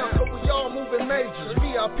locked down, so we all moving majors.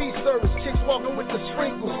 VIP service, chicks walking with the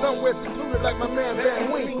sprinkles. Somewhere secluded like my man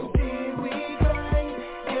Van Winkle. We grind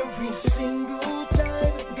every single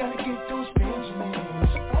time. Gotta get those Benjamins.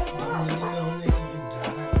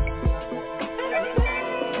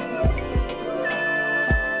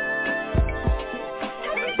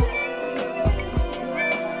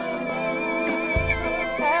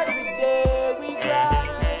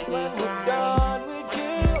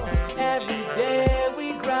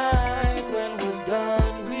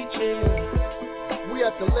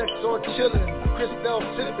 Sword chillin', Cristal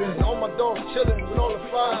sippin', all my dogs chillin' with all the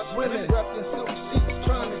flies women wrapped in silk sheets,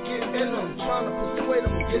 trying to get in them, trying to persuade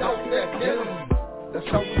them to get out that denim. That's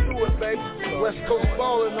how we do it, baby. West Coast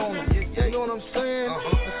ballin' on them. You know what I'm saying?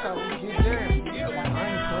 That's how we get down. I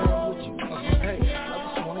ain't playing with you. Hey, I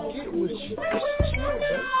just wanna get with you. Just chill,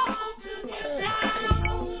 baby.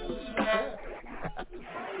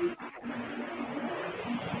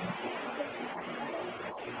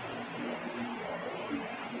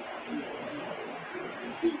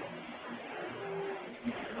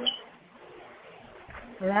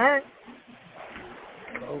 Hello?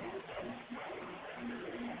 Hello?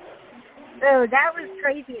 So that was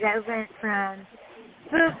crazy. That went from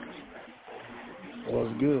Spook.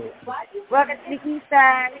 Was good. Welcome to the East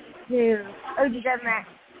Side to OG Max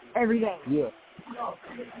every day. Yeah.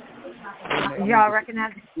 Did y'all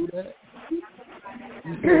recognize it? Do that?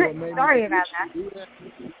 Sorry about that.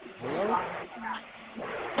 Hello?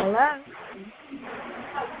 Hello?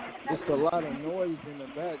 It's a lot of noise in the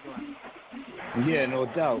background. Yeah, no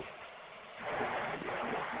doubt.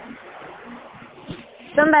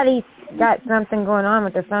 Somebody got something going on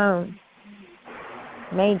with their phone.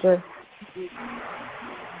 Major.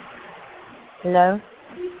 Hello?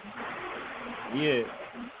 Yeah.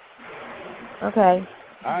 Okay.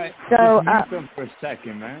 All right. So, just mute them for a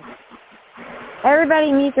second, man.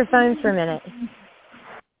 Everybody mute your phones for a minute.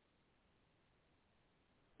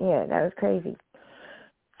 Yeah, that was crazy.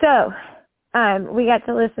 So, we got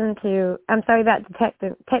to listen to, I'm sorry about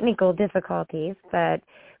the technical difficulties, but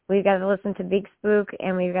we got to listen to Big Spook,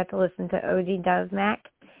 and we got to listen to OG Does Mac.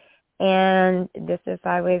 And this is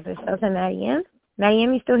Sidewayz with Shellz and Matty M. Matty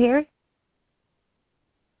M, you still here?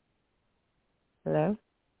 Hello?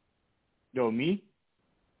 Yo, me?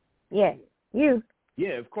 Yeah, you.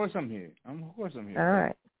 Yeah, of course I'm here. Of course I'm here. All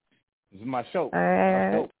right. This is my show. All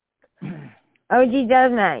right. OG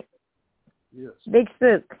Does Mac. Yes. Big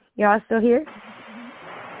Spook. Y'all still here?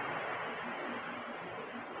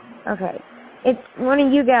 Okay. It's one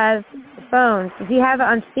of you guys' phones. If you have it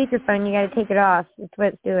on speakerphone, you got to take it off. It's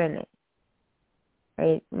what's doing it.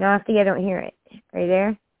 Right? Nasty, I don't hear it. Are you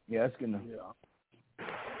there? Yeah, that's good enough. Yeah.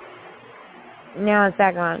 Now it's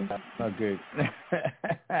back on. Not good.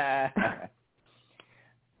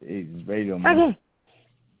 It's radio, man. Okay.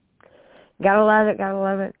 Gotta love it, gotta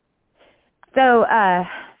love it. So,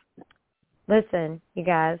 listen, you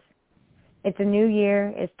guys. It's a new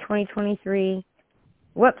year. It's 2023.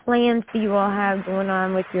 What plans do you all have going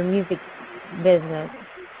on with your music business?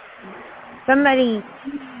 Somebody's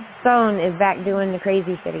phone is back doing the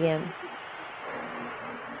crazy shit again.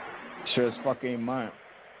 Sure as fuck ain't mine.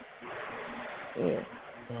 Yeah.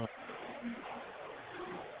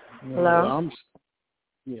 Hello?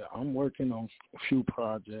 I'm working on a few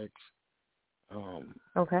projects.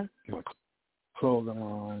 Okay. My clothing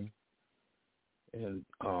line, and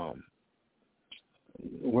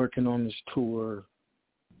working on this tour,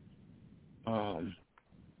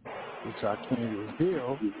 which I can't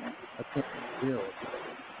reveal.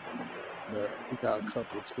 But we got a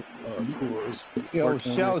couple of tours. Yo,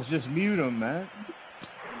 Shellz, just mute him, man.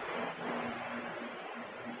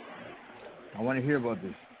 I want to hear about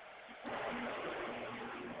this.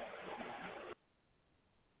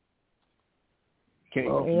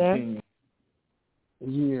 Continue.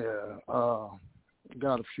 Yeah,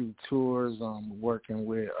 got a few tours. I'm working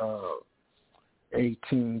with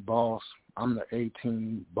 18 Boss. I'm the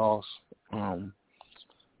 18 Boss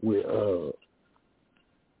with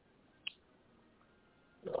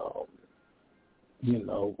you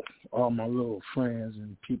know, all my little friends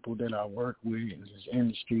and people that I work with in this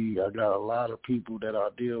industry. I got a lot of people that I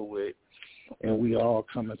deal with, and we all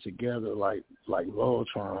coming together like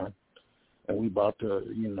Voltron, and we about to,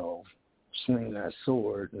 you know, swing that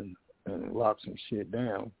sword and lock some shit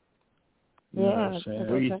down. You know what I'm saying?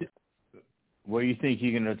 Where you think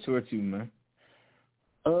you're gonna tour to, man?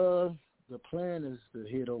 The plan is to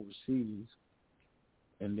hit overseas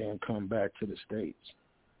and then come back to the States.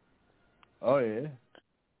 Oh yeah.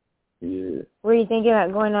 Yeah. Where are you thinking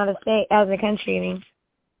about going out of the country? I mean.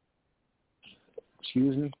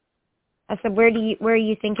 Excuse me? I said, where are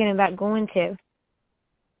you thinking about going to?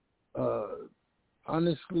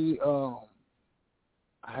 Honestly, I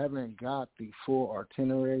haven't got the full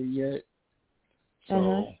itinerary yet,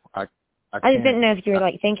 so I just didn't know if you were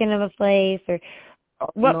like thinking of a place or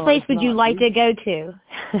what place would you like to go to?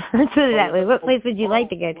 Let's put it that way. What place would you like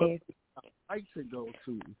to go to? I'd like to go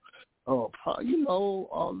to, you know,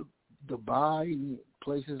 all the Dubai,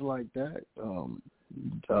 places like that,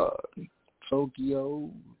 Tokyo,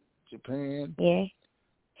 Japan. Yeah.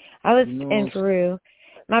 I was in Peru.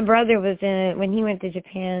 My brother was in when he went to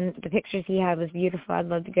Japan. The pictures he had was beautiful. I'd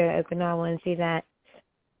love to go to Okinawa and see that,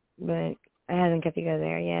 but I haven't got to go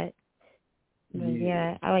there yet. But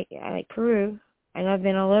yeah, I like Peru, and I've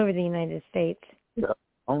been all over the United States. Yeah,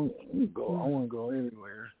 I want to go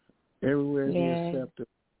everywhere. Everywhere they accept it.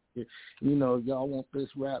 You know, y'all want this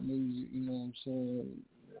rap music, you know what I'm saying?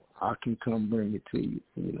 I can come bring it to you,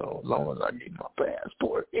 you know, as long as I get my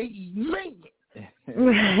passport. Amen.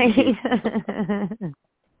 Right.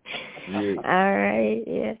 Yeah. All right,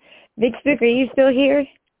 yeah. Big Spook, are you still here?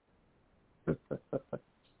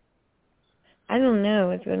 I don't know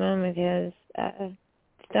what's going on with his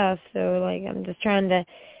stuff, so, like, I'm just trying to,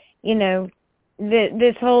 you know,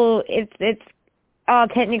 this whole, it's all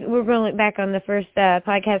technical. We're going to look back on the first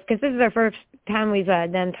podcast, because this is our first time we've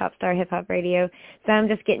done Top Star Hip Hop Radio, so I'm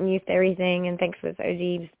just getting used to everything, and thanks for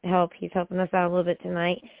OG's help. He's helping us out a little bit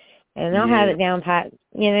tonight, and I'll have it down pat,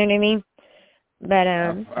 you know what I mean? But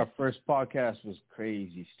our first podcast was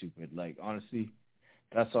crazy stupid. Like, honestly,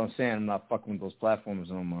 that's what I'm saying. I'm not fucking with those platforms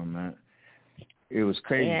no more, man. It was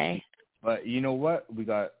crazy. Yeah. But you know what? We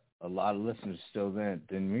got a lot of listeners still then,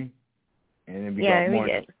 didn't we? And then we Yeah, got more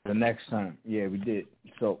we did. the next time. Yeah, we did.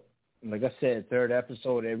 So, like I said, third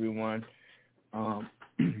episode, everyone.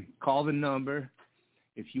 Call the number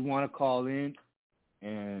if you want to call in,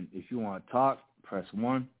 and if you want to talk, press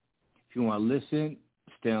 1. If you want to listen,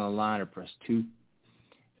 stay on the line or press 2.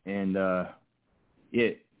 And yeah,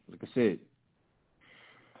 like I said,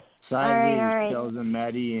 Sidewayz, Shellz, and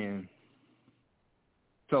Matty, and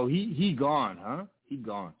so he gone, huh? He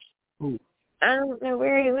gone. Ooh. I don't know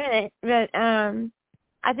where he went, but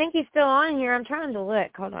I think he's still on here. I'm trying to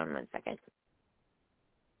look. Hold on 1 second.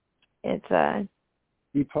 It's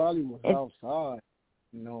He probably was outside,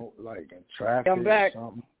 you know, like in traffic. I'm back. Or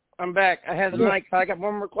something. I'm back. I had the mic. I got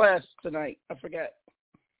one more class tonight. I forgot.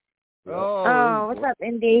 Oh, what's up,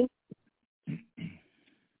 Indy? I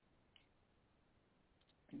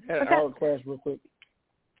had an hour class real quick.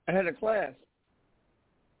 I had a class.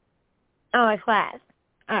 Oh, a class.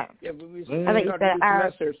 Oh. Yeah, we I think you said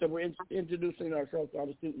semester, so we're introducing ourselves to all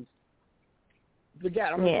the students.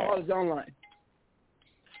 Forgot, I'm all this online.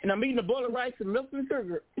 And I'm eating a bowl of rice and milk and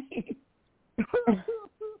sugar.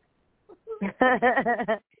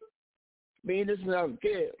 Me and this when I was a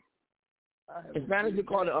kid. In Spanish, we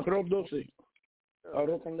call it arroz dulce.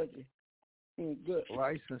 Arroz con leche. Good.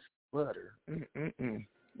 Rice and butter.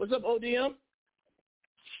 What's up, ODM?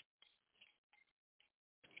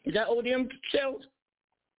 Is that ODM, Shellz?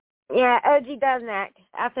 Yeah, OG does act.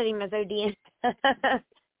 I put him as ODM.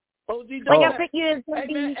 OG does like I put you as OD.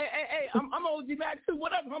 Hey, I'm OG Mac too.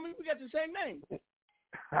 What up, homie? We got the same name.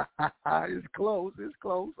 It's close.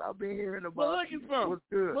 I've been hearing about. Where are you from? What's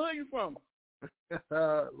good? Where are you from?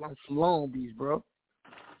 I'm from Long Beach, bro.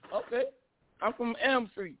 Okay. I'm from Elm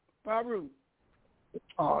Street, Peru.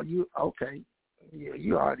 Oh, you okay? Yeah,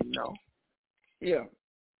 you already know. Yeah.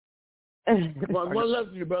 One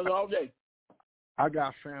love to you, brother, all day. I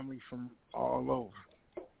got family from all over.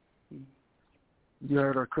 You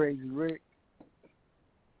heard of Crazy Rick?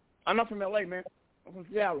 I'm not from L.A., man. I'm from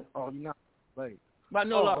Seattle. Oh, you're not from L.A. But I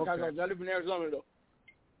know a lot of okay. guys. I live in Arizona, though.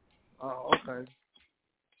 Oh, okay.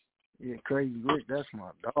 Yeah, Crazy Rick, that's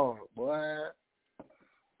my dog, boy.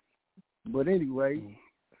 But anyway.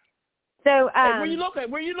 So, hey,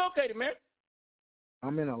 where you located, man?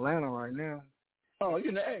 I'm in Atlanta right now. Oh,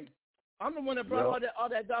 you know, hey. I'm the one that brought all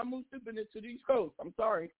that Damu stupidness to the East Coast. I'm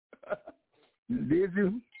sorry. Did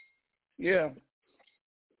you? Yeah.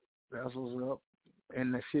 That's what's up.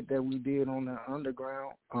 And the shit that we did on the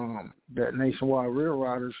underground, that Nationwide Real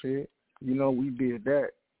Rider shit, you know, we did that.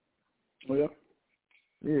 Oh, yeah?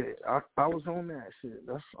 Yeah, I was on that shit.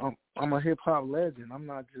 I'm a hip hop legend. I'm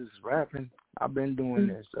not just rapping. I've been doing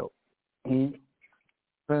this though.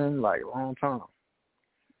 Been like a long time.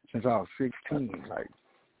 Since I was 16, like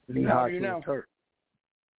knee high to the turf.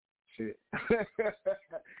 Shit.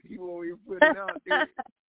 You won't even put it out there.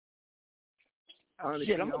 Honestly,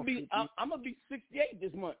 shit, I'm gonna be 68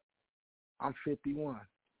 this month. I'm 51.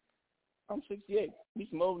 I'm 68. We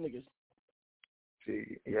some old niggas.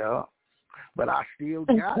 See, yeah. But I still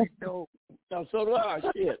got it though. No, so do I.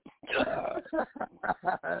 Shit.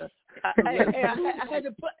 I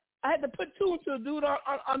had to put two into a dude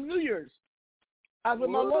on New Year's. I was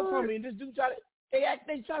with my love homie, and this dude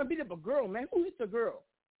they trying to beat up a girl, man. Who hits a girl?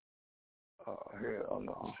 Oh hell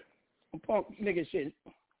no. Punk nigga shit.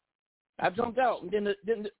 I jumped out, and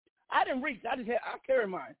then I didn't reach. I carried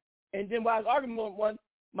mine, and then while I was arguing with one,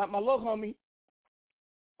 my love homie.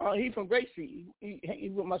 He from Grape Street. He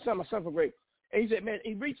with my son from Grape. And he said, man,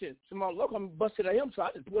 he reaching. So my local busted at him, so I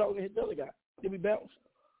just put out and hit the other guy. Then we bounced.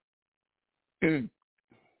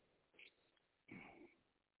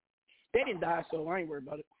 They didn't die, so I ain't worried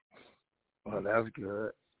about it. Well, that's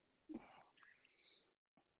good.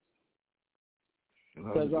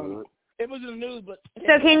 Because it was in the news, but...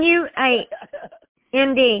 So can you,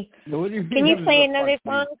 MD, can you play another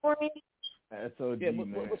song for me? SOD, yeah,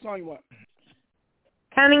 what song you want?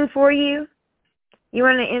 Coming For You. You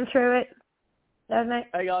want to intro it, doesn't it?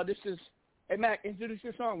 Hey, y'all, Hey, Mac, introduce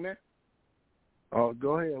your song, man. Oh,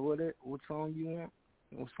 go ahead. What song you want?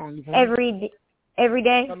 What song you want? Every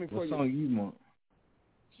day. Coming For What You. song you want?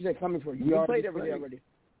 She said Coming For You. We played Every Day already.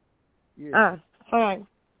 Yeah. Oh, hold on.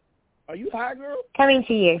 Are you high, girl? Coming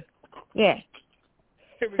to You. Yeah.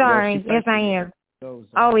 Sorry. Yes, I am.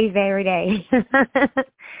 Always every day.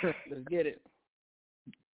 Let's get it.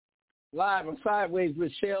 Live on Sidewayz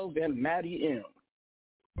with Shellz and Matty M.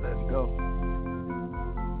 Let's go.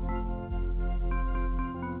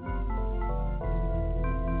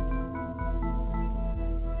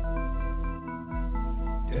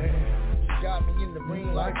 Damn, you got me in the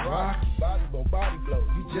ring like Rocky. Body blow,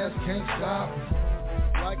 you just can't stop me.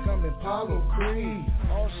 Like I'm in Apollo Creed.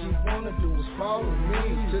 All she wanna do is follow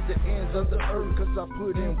me to the ends of the earth, cause I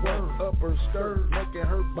put in work. Up her skirt, making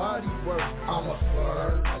her body work. I'm a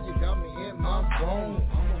flirt. Now you got me in my zone.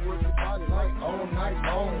 I'ma work your body like all night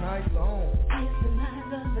long. It's the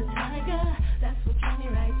eyes of the tiger, that's what drew me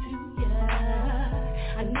right to ya.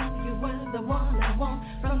 I knew you were the one I want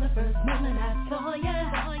from the first moment I saw ya.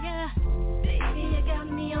 Baby, you got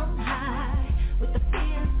me on high with the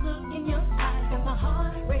fierce look in your eyes, got my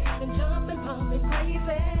heart racing, jumping, pumping crazy,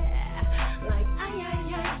 like ay.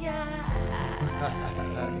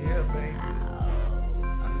 Yeah, baby.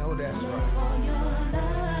 I know that's right.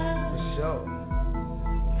 For sure.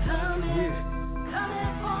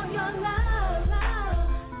 Coming for your love.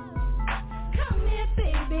 Come here,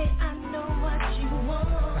 baby, I know what you want.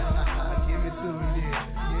 Give it to me, then.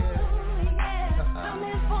 Yeah. Oh, yeah.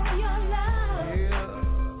 Coming for your love. Yeah.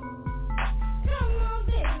 Come on,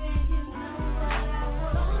 baby, you know what I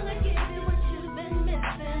want. Gonna give you what you've been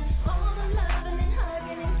missing. All the loving and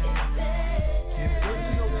hugging and kissing. You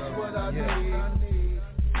know what I need.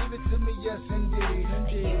 Give it to me, yes indeed.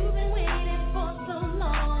 You've been waiting for so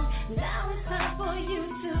long. Now it's time for you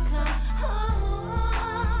to come home.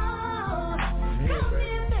 Come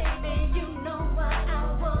here, baby, you know what I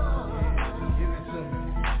want. Give it to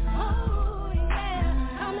me. Oh, yeah,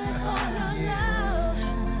 coming for your love.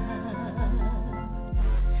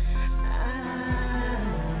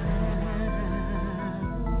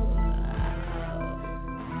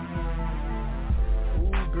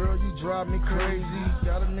 Ooh, girl, you drive me crazy.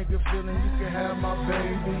 Got a nigga feeling you can have my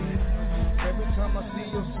baby. Every time I see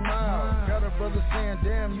your smile, got a brother saying,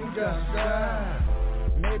 damn, you got style.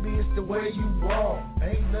 Maybe it's the way you walk.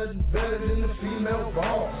 Ain't nothing better than the female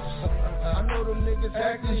boss. I know them niggas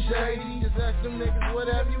acting shady. Just ask them niggas, what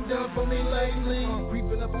have you done for me lately?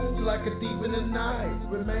 Creeping up on you like a thief in the night.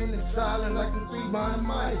 Remaining silent like the three behind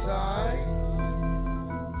mice, alright?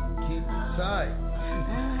 Keep it tight.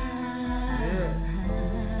 Yeah.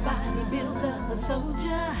 Body build of a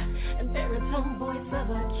soldier and baritone voice of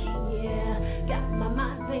a king, yeah. Got my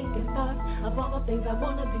mind thinking thoughts of all the things I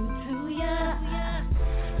wanna do to ya.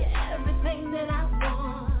 Yeah, everything that I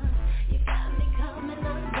want. You got me coming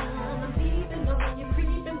undone. I'm peeping on you,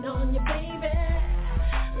 creeping on you, baby.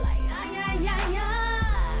 Like ay.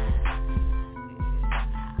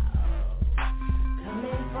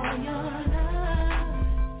 Coming for your love.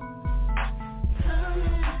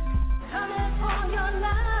 Coming for your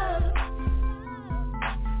love.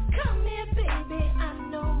 Come here, baby, I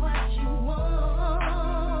know what you want.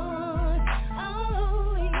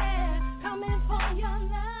 Oh, yeah, coming for your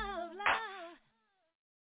love.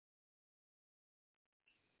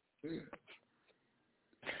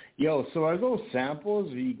 Yo, so are those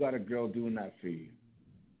samples, or you got a girl doing that for you?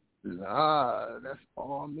 Nah, that's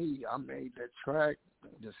all me. I made that track.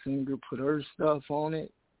 The singer put her stuff on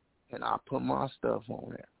it, and I put my stuff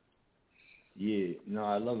on it. Yeah, no,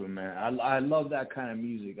 I love it, man. I love that kind of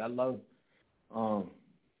music. I love, you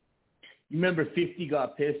remember 50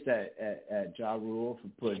 got pissed at Ja Rule for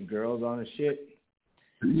putting girls on his shit?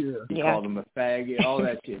 Yeah. He called him a faggot, all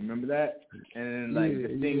that shit. Remember that? And then,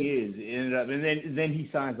 the thing is, it ended up, and then he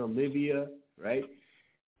signs Olivia, right?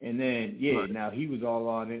 And then, now he was all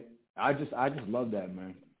on it. I just love that,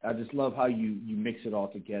 man. I just love how you mix it all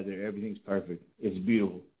together. Everything's perfect. It's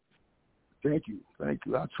beautiful. Thank you.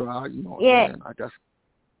 I try, Yeah. man. I guess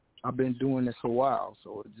I've been doing this a while,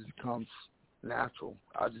 so it just comes natural.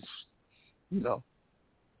 I just,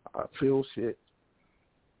 I feel shit.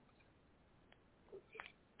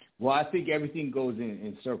 Well, I think everything goes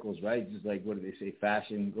in circles, right? Just like, what do they say?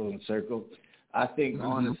 Fashion goes in circles. I think,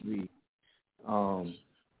 honestly,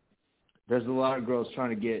 there's a lot of girls trying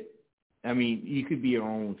to get. I mean, you could be your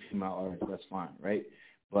own female artist. That's fine, right?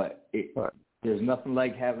 But there's nothing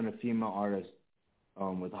like having a female artist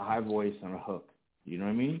with a high voice and a hook. You know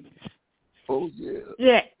what I mean? Oh yeah.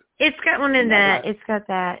 Yeah, it's got one of that. It's got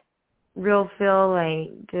that real feel like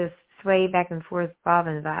just sway back and forth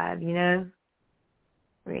bobbing vibe. You know,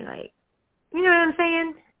 where you're like, you know what I'm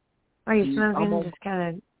saying? Are you smoking, just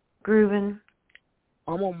kind of grooving?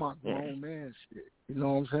 I'm on my grown man shit. You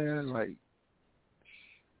know what I'm saying? Like,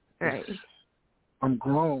 right. I'm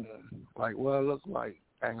grown. Like, what I look like,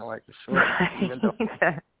 acting like a short. Even though,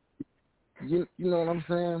 you know what I'm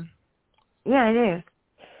saying? Yeah, I do.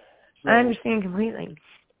 So, I understand completely.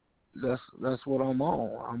 That's what I'm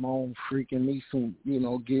on. I'm on freaking me some,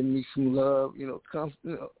 getting me some love.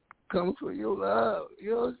 Come for your love. You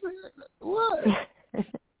know what I'm saying? What?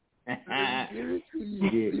 Give it to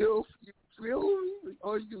you. You feel me,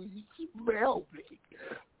 or you smell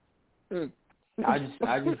me? I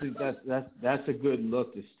just think that's a good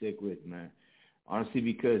look to stick with, man. Honestly,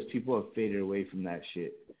 because people have faded away from that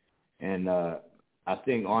shit, and I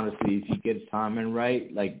think honestly, if you get the timing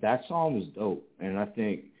right, like that song was dope, and I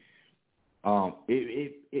think I'm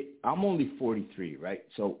only 43, right?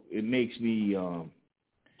 So it makes me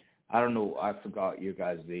I don't know, I forgot your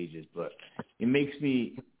guys' ages, but it makes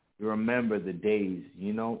me remember the days,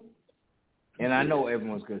 you know. And I know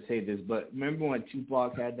everyone's gonna say this, but remember when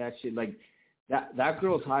Tupac had that shit? Like that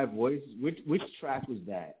girl's high voice. Which track was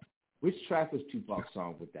that? Which track was Tupac's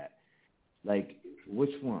song with that? Like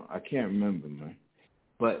which one? I can't remember, man.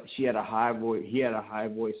 But she had a high voice. He had a high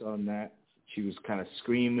voice on that. She was kind of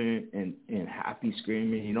screaming and happy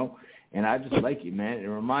screaming, you know. And I just like it, man. It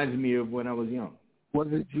reminds me of when I was young. Was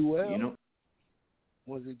it Jewel? You know.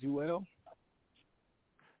 Was it Jewel?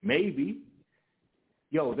 Maybe.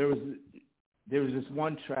 Yo, there was this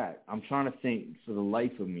one track. I'm trying to think for the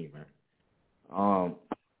life of me, man.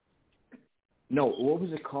 No, what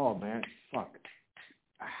was it called, man? Fuck.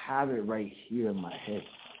 I have it right here in my head.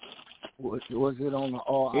 Was it on the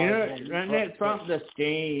all? And that from the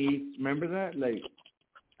stage. Remember that? Like,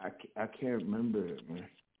 I can't remember it, man.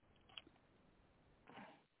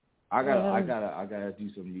 I gotta do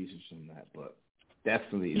some research on that, but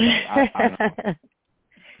definitely, like, I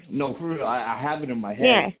no, for real, I have it in my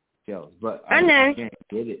head, Shellz, but I can't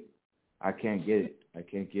get it. I can't get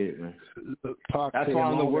it, man. Look, that's why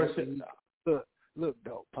I'm the worst. Look,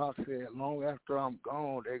 though, Pac said, long after I'm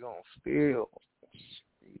gone, they gonna still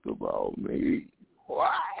speak about me. Wow.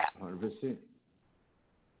 100%.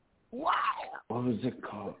 Wow. What was it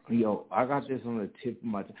called? Yo, I got this on the tip of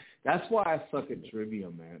my tongue. That's why I suck at trivia,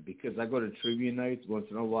 man, because I go to trivia nights once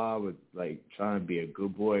in a while with, like, trying to be a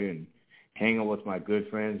good boy and hang out with my good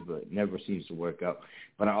friends, but it never seems to work out.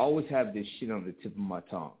 But I always have this shit on the tip of my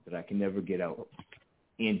tongue that I can never get out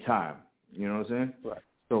in time. You know what I'm saying? Right.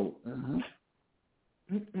 So,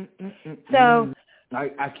 So, I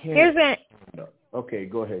can't. Here's it. Okay,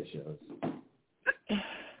 go ahead, Shellz.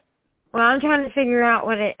 Well, I'm trying to figure out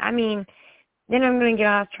then I'm going to get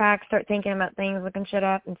off track, start thinking about things, looking shit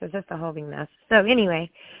up, and so it's just a whole big mess. So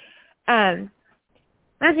anyway, my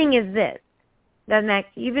thing is this. Max,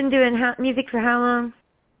 you've been doing music for how long?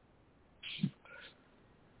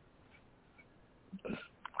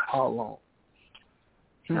 How long?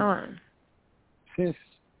 How long? Since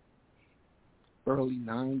early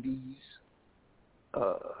 90s,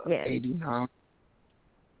 89,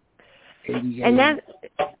 88. And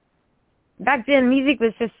back then, music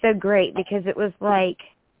was just so great because it was like,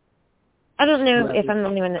 I don't know if I'm the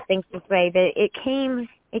only one that thinks this way, but it came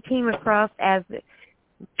across as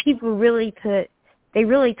people really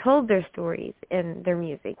told their stories in their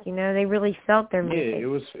music. You know, they really felt their music. Yeah,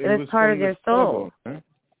 it was part of their soul. It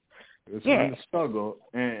was from the struggle,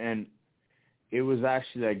 and it was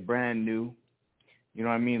actually like brand new. You know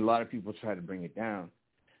what I mean? A lot of people try to bring it down,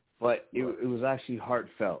 but it was actually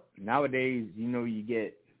heartfelt. Nowadays, you know, you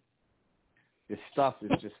get this stuff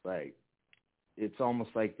is just like, it's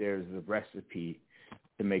almost like there's a recipe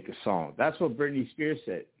to make a song. That's what Britney Spears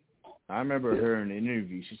said. I remember her in an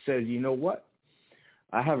interview. She says, you know what?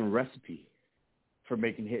 I have a recipe for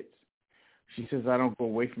making hits. She says, I don't go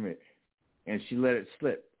away from it. And she let it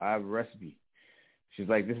slip. I have a recipe. She's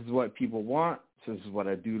like, this is what people want, so this is what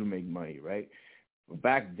I do to make money, right? But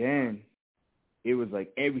back then, it was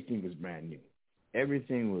like everything was brand new.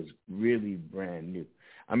 Everything was really brand new.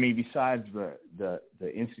 I mean, besides the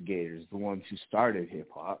instigators, the ones who started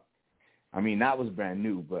hip-hop, I mean, that was brand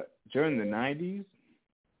new. But during the 90s,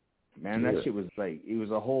 man, that shit was like, it was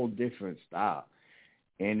a whole different style.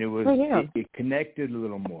 And it was, it connected a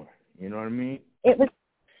little more. You know what I mean? It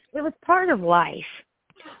was part of life.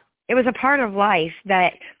 It was a part of life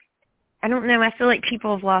that I don't know, I feel like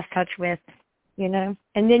people have lost touch with, you know?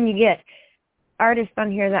 And then you get artists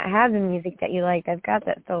on here that have the music that you like, they've got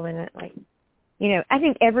that soul in it. Like, you know, I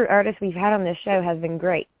think every artist we've had on this show has been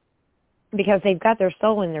great because they've got their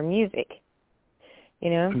soul in their music, you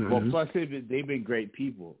know? Well, plus they've been great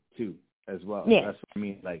people, too, as well. Yeah. That's what I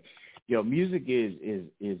mean. Like, music is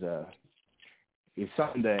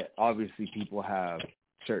something that obviously people have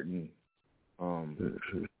certain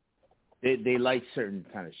they like certain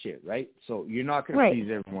kind of shit, right? So you're not going to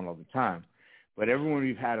please everyone all the time. But everyone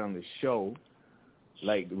we've had on the show,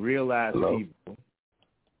 like real ass people.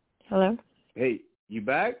 Hello? Hey, you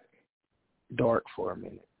back? Dark for a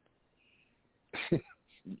minute.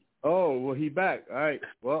 Oh, well, he back. All right.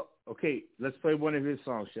 Well, okay, let's play one of his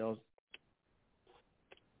songs, Shellz.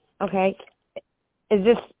 Okay. Is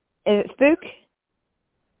it Spook?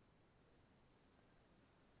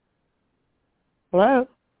 Hello?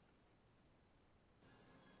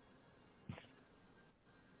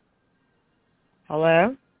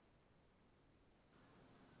 Hello?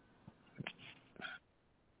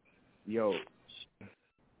 Yo.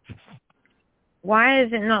 Why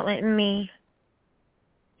is it not letting me?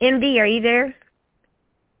 MD, are you there?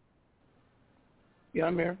 Yeah,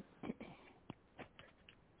 I'm here.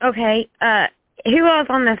 Okay. Who else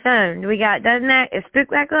on the phone? We got, is Spook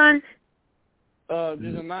back on?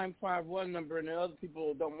 There's a 951 number, and the other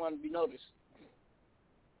people don't want to be noticed.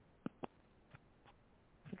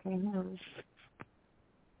 Okay, hold on.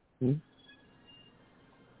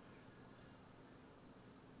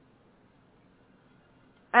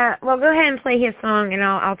 Well, go ahead and play his song, and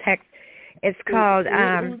I'll text. It's called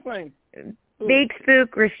Big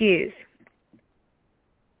Spook Refuse.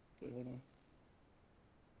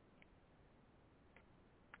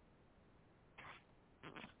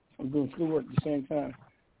 I'm doing schoolwork at the same time.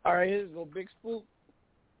 All right, here's go Big Spook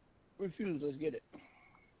Refuse. Let's get it.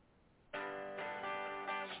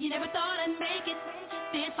 You never thought I'd make it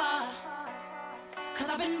this far, 'cause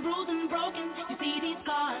I've been bruised and broken, you see these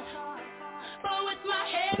scars. But with my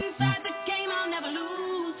head inside the game, I'll never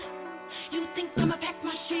lose. You think I'ma pack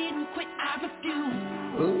my shit and quit? I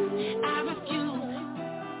refuse. I refuse.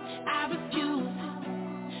 I refuse.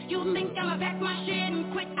 You think I'ma pack my shit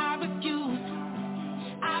and quit? I refuse.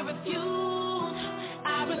 I refuse.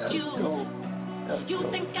 I refuse.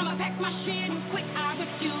 You think I'ma pack my shit and quit? I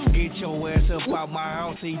refuse. Get your ass up out my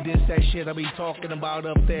house, see this that shit I be talking about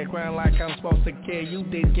up there, crying like I'm supposed to care. You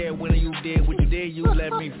didn't care when you did what you did, you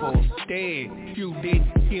left me for dead. You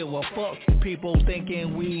didn't give a fuck. People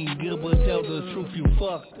thinking we ain't good, but tell the truth, you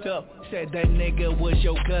fucked up. Said that nigga was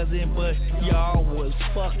your cousin, but y'all was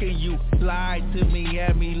fucking. You lied to me,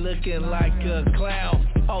 had me looking like a clown.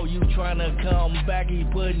 Oh, you tryna come back, he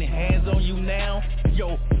putting hands on you now?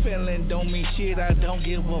 Yo, feeling don't mean shit, I don't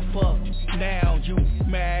give a fuck. Now you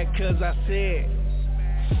mad cause I said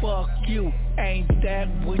fuck you, ain't that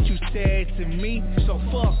what you said to me? So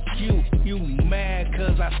fuck you, you mad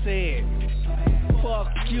cause I said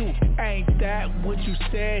fuck you, ain't that what you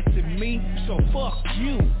said to me? So fuck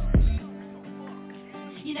you.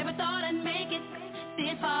 You never thought I'd make it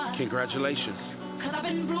this far. Congratulations. 'Cause I've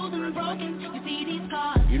been bruised and broken, you see these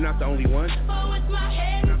scars. You're not the only one. But with my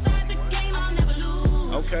head inside the game, I'll never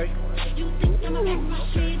lose. Okay. You think I'ma pack my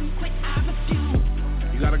shit and quit? I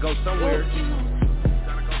refuse. You gotta go somewhere.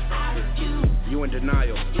 I refuse. You in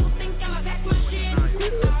denial. You think I'ma pack my shit and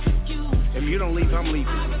quit? I refuse. If you don't leave, I'm leaving.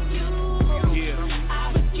 I refuse. Yeah.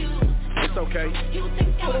 I refuse. It's okay. You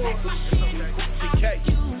think I'ma pack my shit and quit? I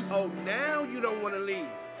refuse. Oh, now you don't want to leave.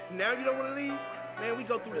 Now you don't want to leave? Man, we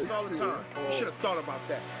go through this all the time. You should have thought about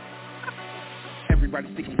that.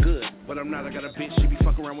 Everybody think I'm good, but I'm not. I got a bitch, she be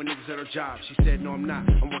fucking around with niggas at her job. She said, no, I'm not.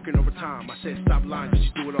 I'm working overtime. I said, stop lying, cause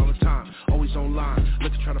you do it all the time. Always online,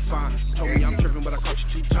 look to try to find. You told me I'm tripping, but I caught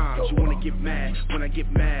you 2 times. You wanna get mad when I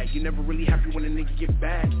get mad. You never really happy when a nigga get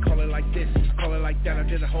bad. Call it like this, call it like that. I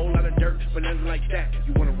did a whole lot of dirt, but nothing like that.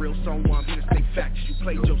 You want a real song? Well, I'm here to say facts. You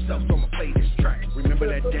played yourself, so I'ma play this track. Remember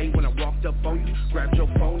that day when I walked up on you, grabbed your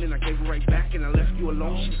phone and I gave it right back, and I left you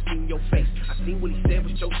alone? She seen your face. I seen what he said,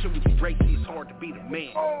 but your shit was great. See, it's hard to be the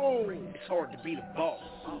man. It's hard to be the boss.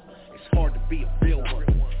 It's hard to be a real one.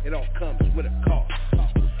 It all comes with a cost.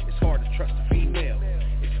 It's hard to trust a female.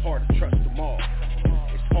 It's hard to trust them all.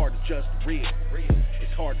 It's hard to judge the real.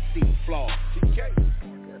 It's hard to see the flaws.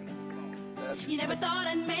 You never thought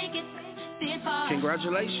I'd make it this far.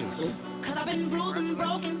 Congratulations. 'Cause I've been bruised and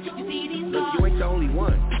broken. You see these Look, scars. you ain't the only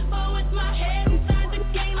one. But with my head inside the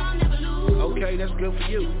game, I'll never lose. Okay, that's good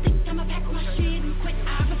for you. You think I'ma pack my shit and quit?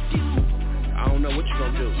 I refuse. I don't know what you're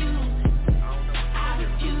gonna do. I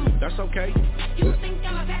refuse. That's okay. You think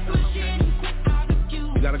I'ma pack my shit and quit? I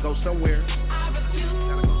refuse. You gotta go somewhere. I refuse.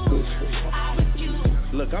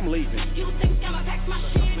 Look, I'm leaving. You think I'ma pack my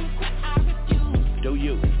shit and quit? I refuse. Do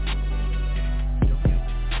you?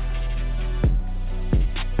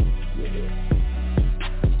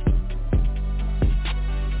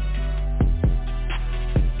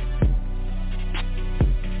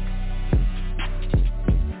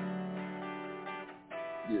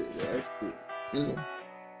 Yeah, that's it.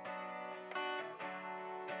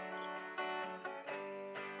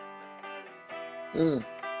 Yeah.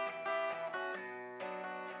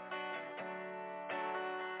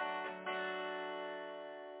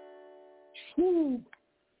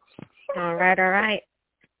 All right.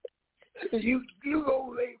 You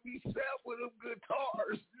gonna make me sample them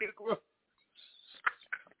guitars, nigga.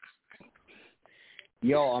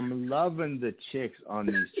 Yo, I'm loving the chicks on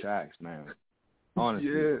these tracks, man. Honestly,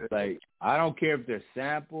 Yeah. like I don't care if they're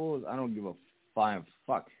samples. I don't give a flying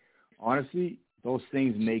fuck. Honestly, those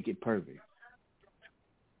things make it perfect.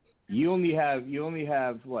 You only have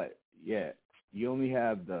what? Yeah, you only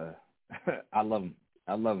have the. I love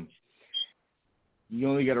them. You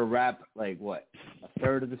only got to rap like what, a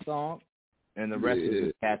third of the song, and the rest is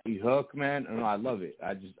a catchy hook, man. And I love it.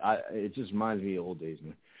 It just reminds me of old days,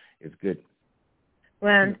 man. It's good.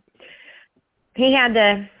 Well, he had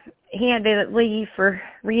to leave for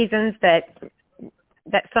reasons, but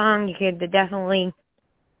that song you could definitely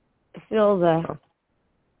feel the,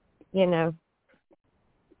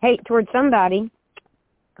 hate towards somebody.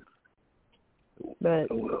 But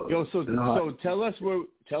yo, so tell us where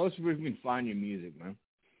we can find your music, man,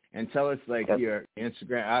 and tell us like your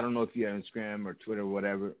Instagram. I don't know if you have Instagram or Twitter or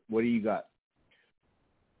whatever. What do you got?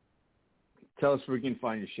 Tell us where we can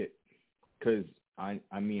find your shit, because I'm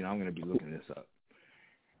gonna be looking this up.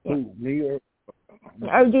 Who, me or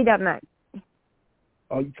OG.Mac.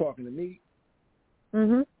 Are you talking to me?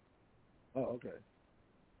 Mhm. Oh, okay.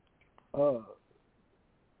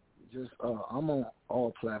 I'm on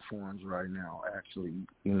all platforms right now. Actually,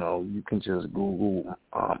 you can just Google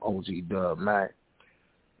OG.Mac,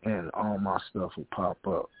 and all my stuff will pop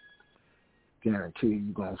up. Guarantee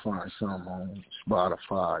you're gonna find some on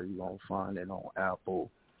Spotify. You're gonna find it on Apple.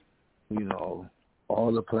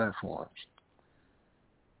 All the platforms.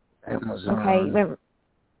 Amazon. Okay.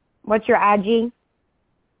 What's your IG?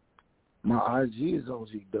 My IG is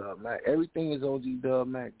OG.Mac. Everything is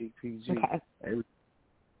OG.Mac, DPG. Okay.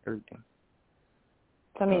 Everything.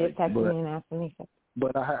 Somebody just texted me and asked me.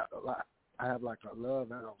 But I have like a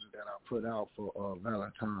love album that I put out for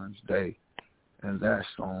Valentine's Day, and that's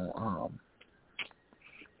on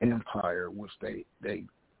Empire, which they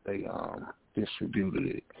distributed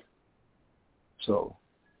it. So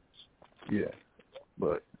yeah,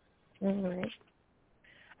 but all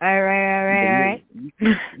right. You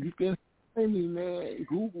can say me, man.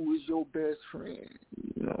 Google is your best friend.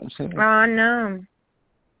 You know what I'm saying? Oh no.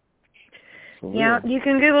 Yeah, you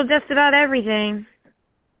can Google just about everything.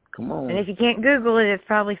 Come on. And if you can't Google it, it's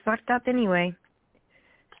probably fucked up anyway.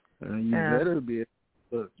 And you better be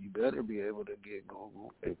able to get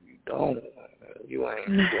Google. If you don't, you ain't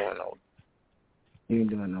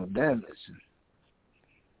doing no damage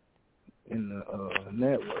in the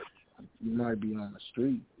network. You might be on the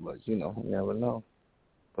street, but you never know.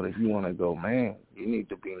 But if you want to go, man, you need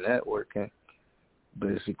to be networking,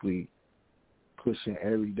 basically pushing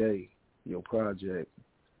every day your project.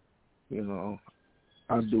 I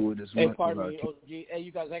do it as much as I can. Hey, pardon me, OG. Hey,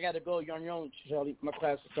 you guys, I got to go. You're on your own, Shelly. My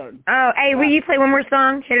class is starting. Oh, hey, will you play one more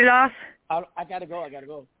song? Hit it off? I got to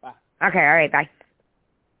go. Bye. Okay, all right, bye.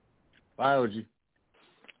 Bye, OG.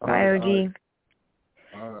 Bye, OG.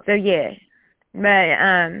 All right. So, yeah. But,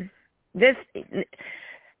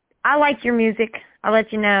 I like your music. I'll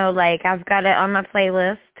let you know, like, I've got it on my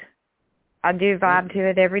playlist. I do vibe to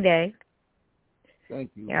it every day.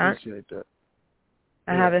 Thank you. Yeah. Appreciate that.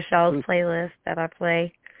 I have a Shellz playlist that I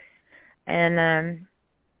play. And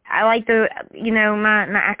I like my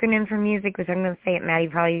acronym for music, which I'm going to say it, Matty,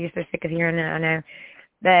 probably you're so sick of hearing it, I know.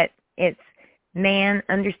 But it's Man,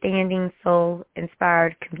 Understanding, Soul,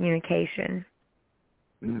 Inspired Communication.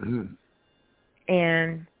 Mm-hmm.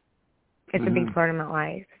 And it's a big part of my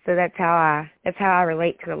life. So that's how I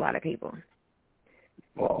relate to a lot of people.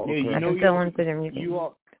 Well, yeah, I can feel into their music.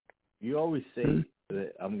 You always say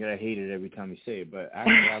that I'm gonna hate it every time you say it, but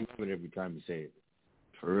actually I love it every time you say it.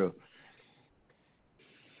 For real.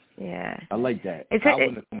 Yeah. I like that. I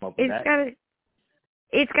wouldn't have come up with that.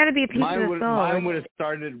 It's got to be a piece of the soul. Mine would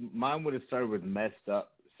have started with messed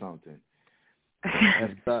up something.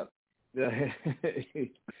 Messed up.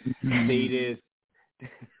 Statist.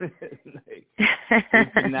 Like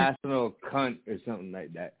international cunt or something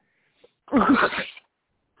like that.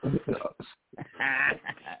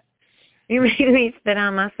 You made me spit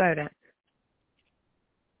on my soda.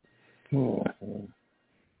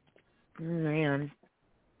 Man.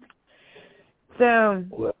 So,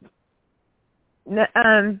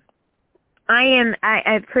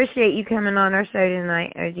 I appreciate you coming on our show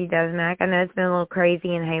tonight, OG Mac. I know it's been a little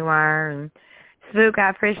crazy and haywire, and Spook, I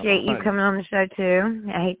appreciate you coming on the show too.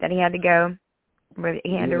 I hate that he had to go, but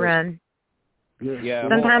he had to run. Yeah.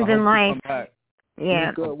 Sometimes in life, I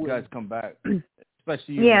hope you guys come back,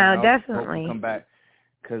 especially you. Yeah, man. definitely. Hope you come back,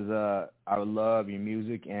 because I love your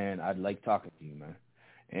music and I'd like talking to you, man.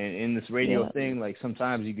 And in this radio thing, like,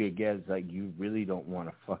 sometimes you get guests like you really don't want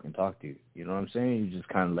to fucking talk to you. You know what I'm saying? You just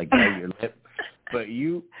kind of like bite your lip. But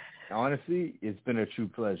you, honestly, it's been a true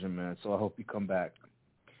pleasure, man. So I hope you come back.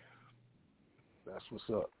 That's what's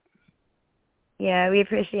up. Yeah, we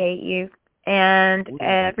appreciate you. And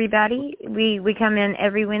everybody, we come in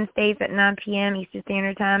every Wednesdays at 9 p.m. Eastern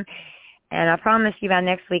Standard Time. And I promise you by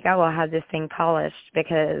next week I will have this thing polished,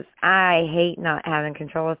 because I hate not having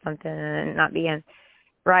control of something and not being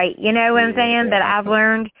right. You know what I'm saying? That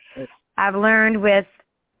I've learned with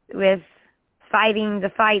fighting the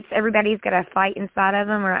fights. Everybody's got a fight inside of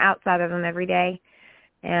them or outside of them every day.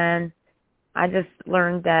 And I just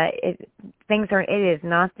learned that it is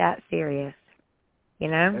not that serious. You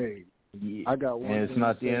know? Hey, I got one. And it's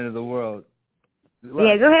not the end of the world.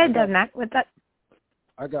 Yeah, go ahead, Mac. What's up?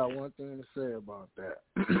 I got one thing to say about that.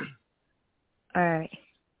 All right.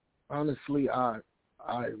 Honestly, I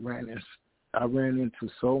ran into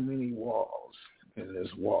so many walls in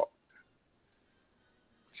this walk.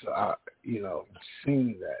 So I,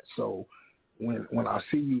 seen that. So when I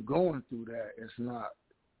see you going through that, it's not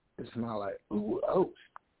like, hell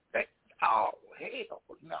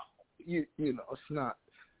no. It's not,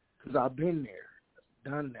 because I've been there,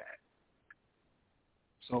 done that.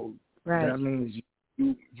 So that means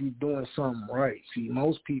you doing something right. See,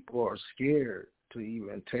 most people are scared to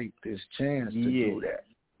even take this chance to do that.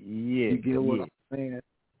 Yeah. You get what I'm saying?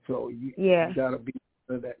 So you gotta be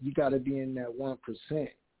that. You gotta be in that 1%.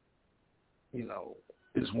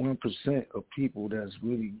 It's 1% of people that's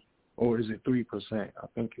really, or is it 3%? I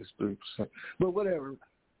think it's 3%. But whatever,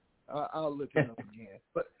 I'll look it up again.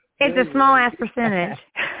 But it's anyway, a small ass percentage.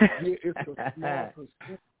 It's a small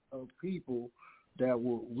percent of people that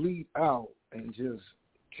will leap out and just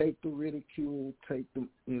take the ridicule, take the,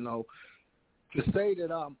 to say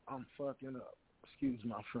that I'm fucking up. Excuse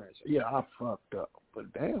my French. Yeah, I fucked up.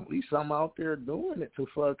 But damn, at least I'm out there doing it to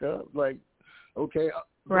fuck up. Like, okay,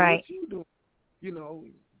 right. What you do?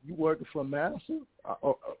 You working for Master?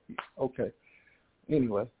 Okay.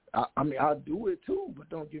 Anyway, I mean, I do it too, but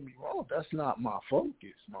don't get me wrong. That's not my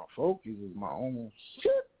focus. My focus is my own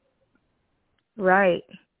shit. Right.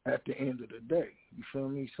 At the end of the day, you feel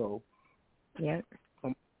me? So, yeah.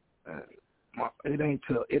 It ain't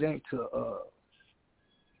to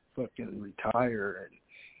fucking retire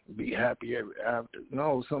and be happy ever after.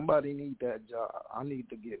 No, somebody need that job. I need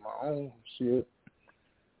to get my own shit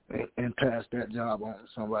and pass that job on to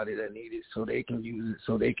somebody that need it, so they can use it,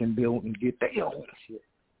 so they can build and get their own shit.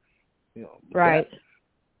 Right.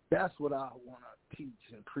 That's what I want to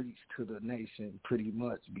teach and preach to the nation, pretty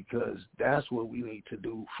much, because that's what we need to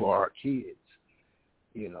do for our kids.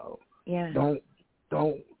 Yeah.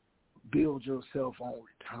 Don't build yourself on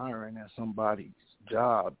retiring at somebody's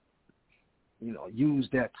job. Use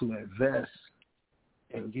that to invest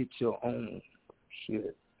and get your own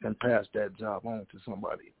shit and pass that job on to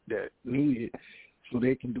somebody that need it, so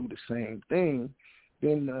they can do the same thing.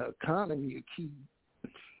 Then the economy will keep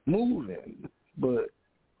moving. But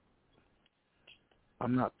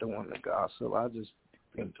I'm not the one to gossip. I just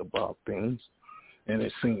think about things, and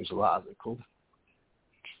it seems logical.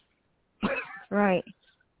 Right.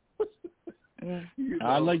 Yeah.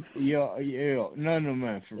 I like no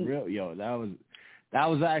man, for real, that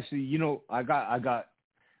was actually, I got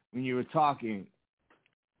when you were talking,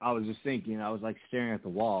 I was just thinking, I was like staring at the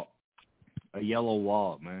wall, a yellow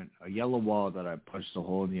wall, man, a yellow wall that I punched a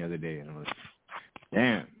hole in the other day, and I was,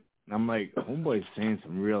 damn. I'm like, homeboy's saying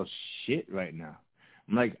some real shit right now.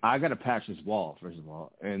 I'm like, I gotta patch this wall, first of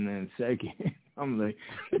all, and then second, I'm like,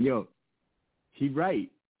 yo, You're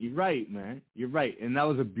right, man. You're right. And that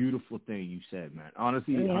was a beautiful thing you said, man.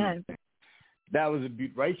 Honestly, that was a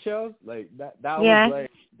right, Shellz? Like that was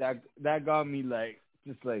like that got me like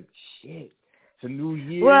just like shit. It's a new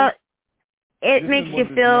year. Well, it makes you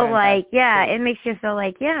feel like it makes you feel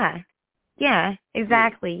like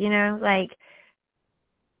exactly. Like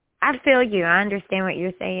I feel you. I understand what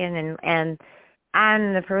you're saying, and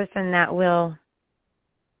I'm the person that will,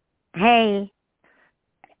 hey,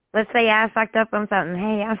 let's say I fucked up on something.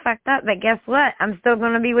 Hey, I fucked up, but guess what? I'm still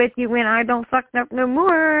going to be with you when I don't fuck up no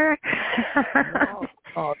more.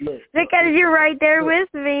 Because you're right there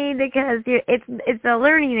with me, because it's a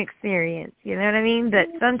learning experience, you know what I mean? But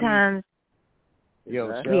sometimes... Yo,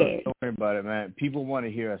 Shellz, don't worry about it, man. People want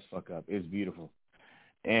to hear us fuck up. It's beautiful.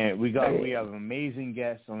 And we have amazing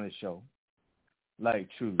guests on the show. Like,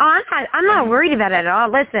 truly. Oh, I'm not worried about it at all.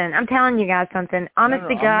 Listen, I'm telling you guys something. Honest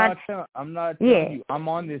to God. I'm not telling you. I'm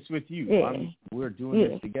on this with you. Yeah. We're doing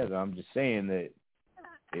this together. I'm just saying that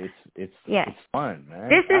it's fun, man.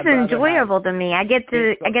 This is enjoyable to me. I get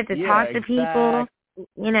to talk to people,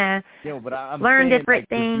 you know, but I'm learn saying, different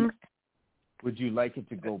things. Would you like it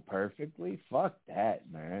to go perfectly? Fuck that,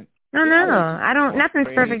 man. No, I don't. Nothing's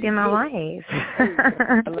perfect in my life.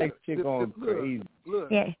 I like shit going crazy.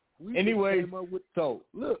 Look. Yeah. Anyway, so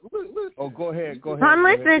look. Oh, go ahead. I'm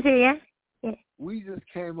listening to you. Yeah. We just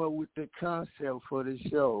came up with the concept for the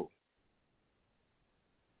show.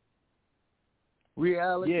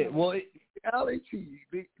 Reality. Yeah. Well, reality.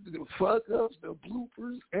 The fuck ups, the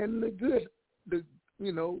bloopers, and the good. The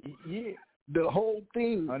whole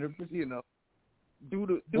thing. 100%. You know.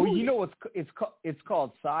 It's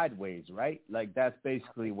called Sidewayz, right? like that's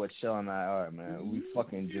basically what Shell and I are, man. We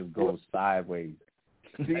fucking just go sideways.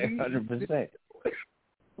 100%.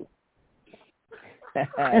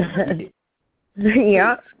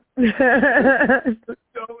 Yeah. The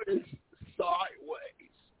show is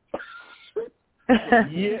Sidewayz.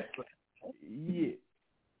 Yeah.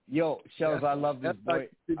 Yo, Shellz, I love this boy.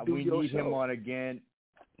 We need him on again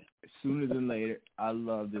sooner than later. I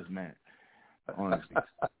love this man. Honestly.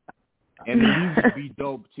 And the music be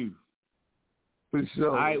dope too. For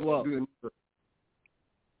sure. All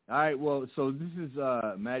right, well, so this is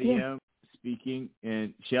Matty M speaking,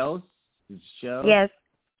 and Shellz. It's Shellz. Yes.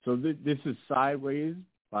 So this is Sidewayz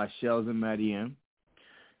by Shellz and Matty M.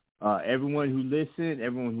 Everyone who listened,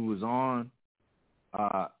 everyone who was on,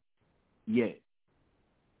 we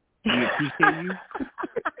appreciate you.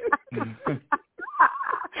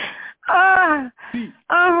 Oh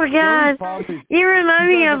my God! You remind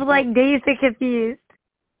me of like Dazed and Confused.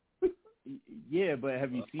 Yeah, but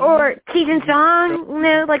have you seen? Or Cheech and Chong, you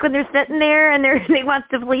know, like when they're sitting there and they watch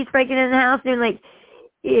the police breaking in the house, and they're like,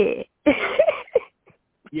 yeah.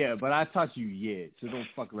 Yeah, but I taught you, so don't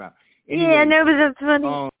fuck around. Anyway, yeah, no, but that's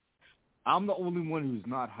funny. I'm the only one who's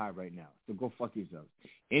not high right now, so go fuck yourself.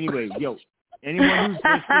 Anyway, anyone who's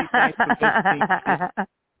listening, thanks for listening.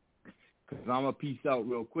 Because I'm gonna peace out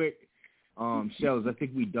real quick. Shellz, I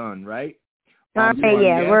think we done, right? Okay,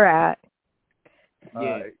 we're out.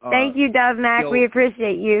 Yeah. Thank you, Dove Mac. We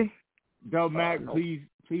appreciate you. Dove Mac,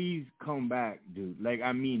 please come back, dude. Like,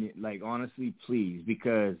 I mean it. Like, honestly, please,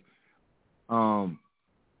 because,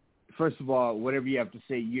 first of all, whatever you have to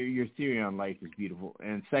say, your theory on life is beautiful,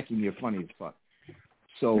 and second, you're funny as fuck.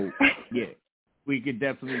 So, we could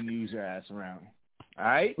definitely use your ass around. All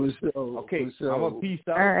right? Okay, I'm gonna peace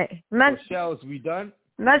out. All right. Shellz, we done?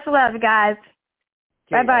 Much love, guys.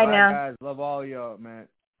 Bye-bye now. Guys. Love all y'all, man.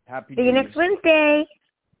 Happy See you next Wednesday.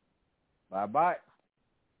 Bye-bye.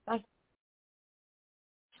 Bye.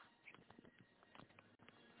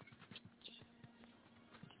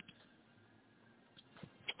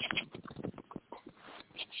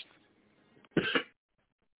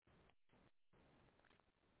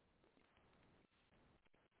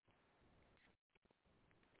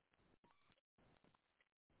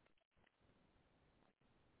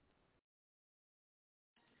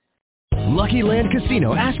 Lucky Land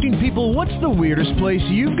Casino, asking people, what's the weirdest place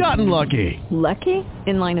you've gotten lucky? Lucky?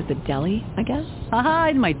 In line at the deli, I guess? Aha,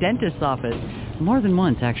 in my dentist's office. More than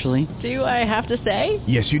once, actually. Do I have to say?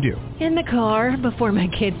 Yes, you do. In the car before my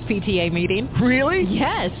kids' PTA meeting. Really?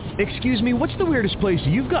 Yes. Excuse me, what's the weirdest place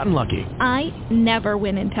you've gotten lucky? I never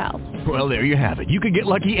win and tell. Well, there you have it. You can get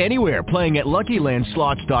lucky anywhere, playing at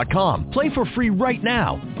LuckyLandSlots.com. Play for free right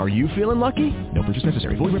now. Are you feeling lucky? No purchase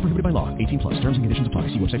necessary. Void where prohibited by law. 18+. Terms and conditions apply.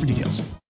 See website for details.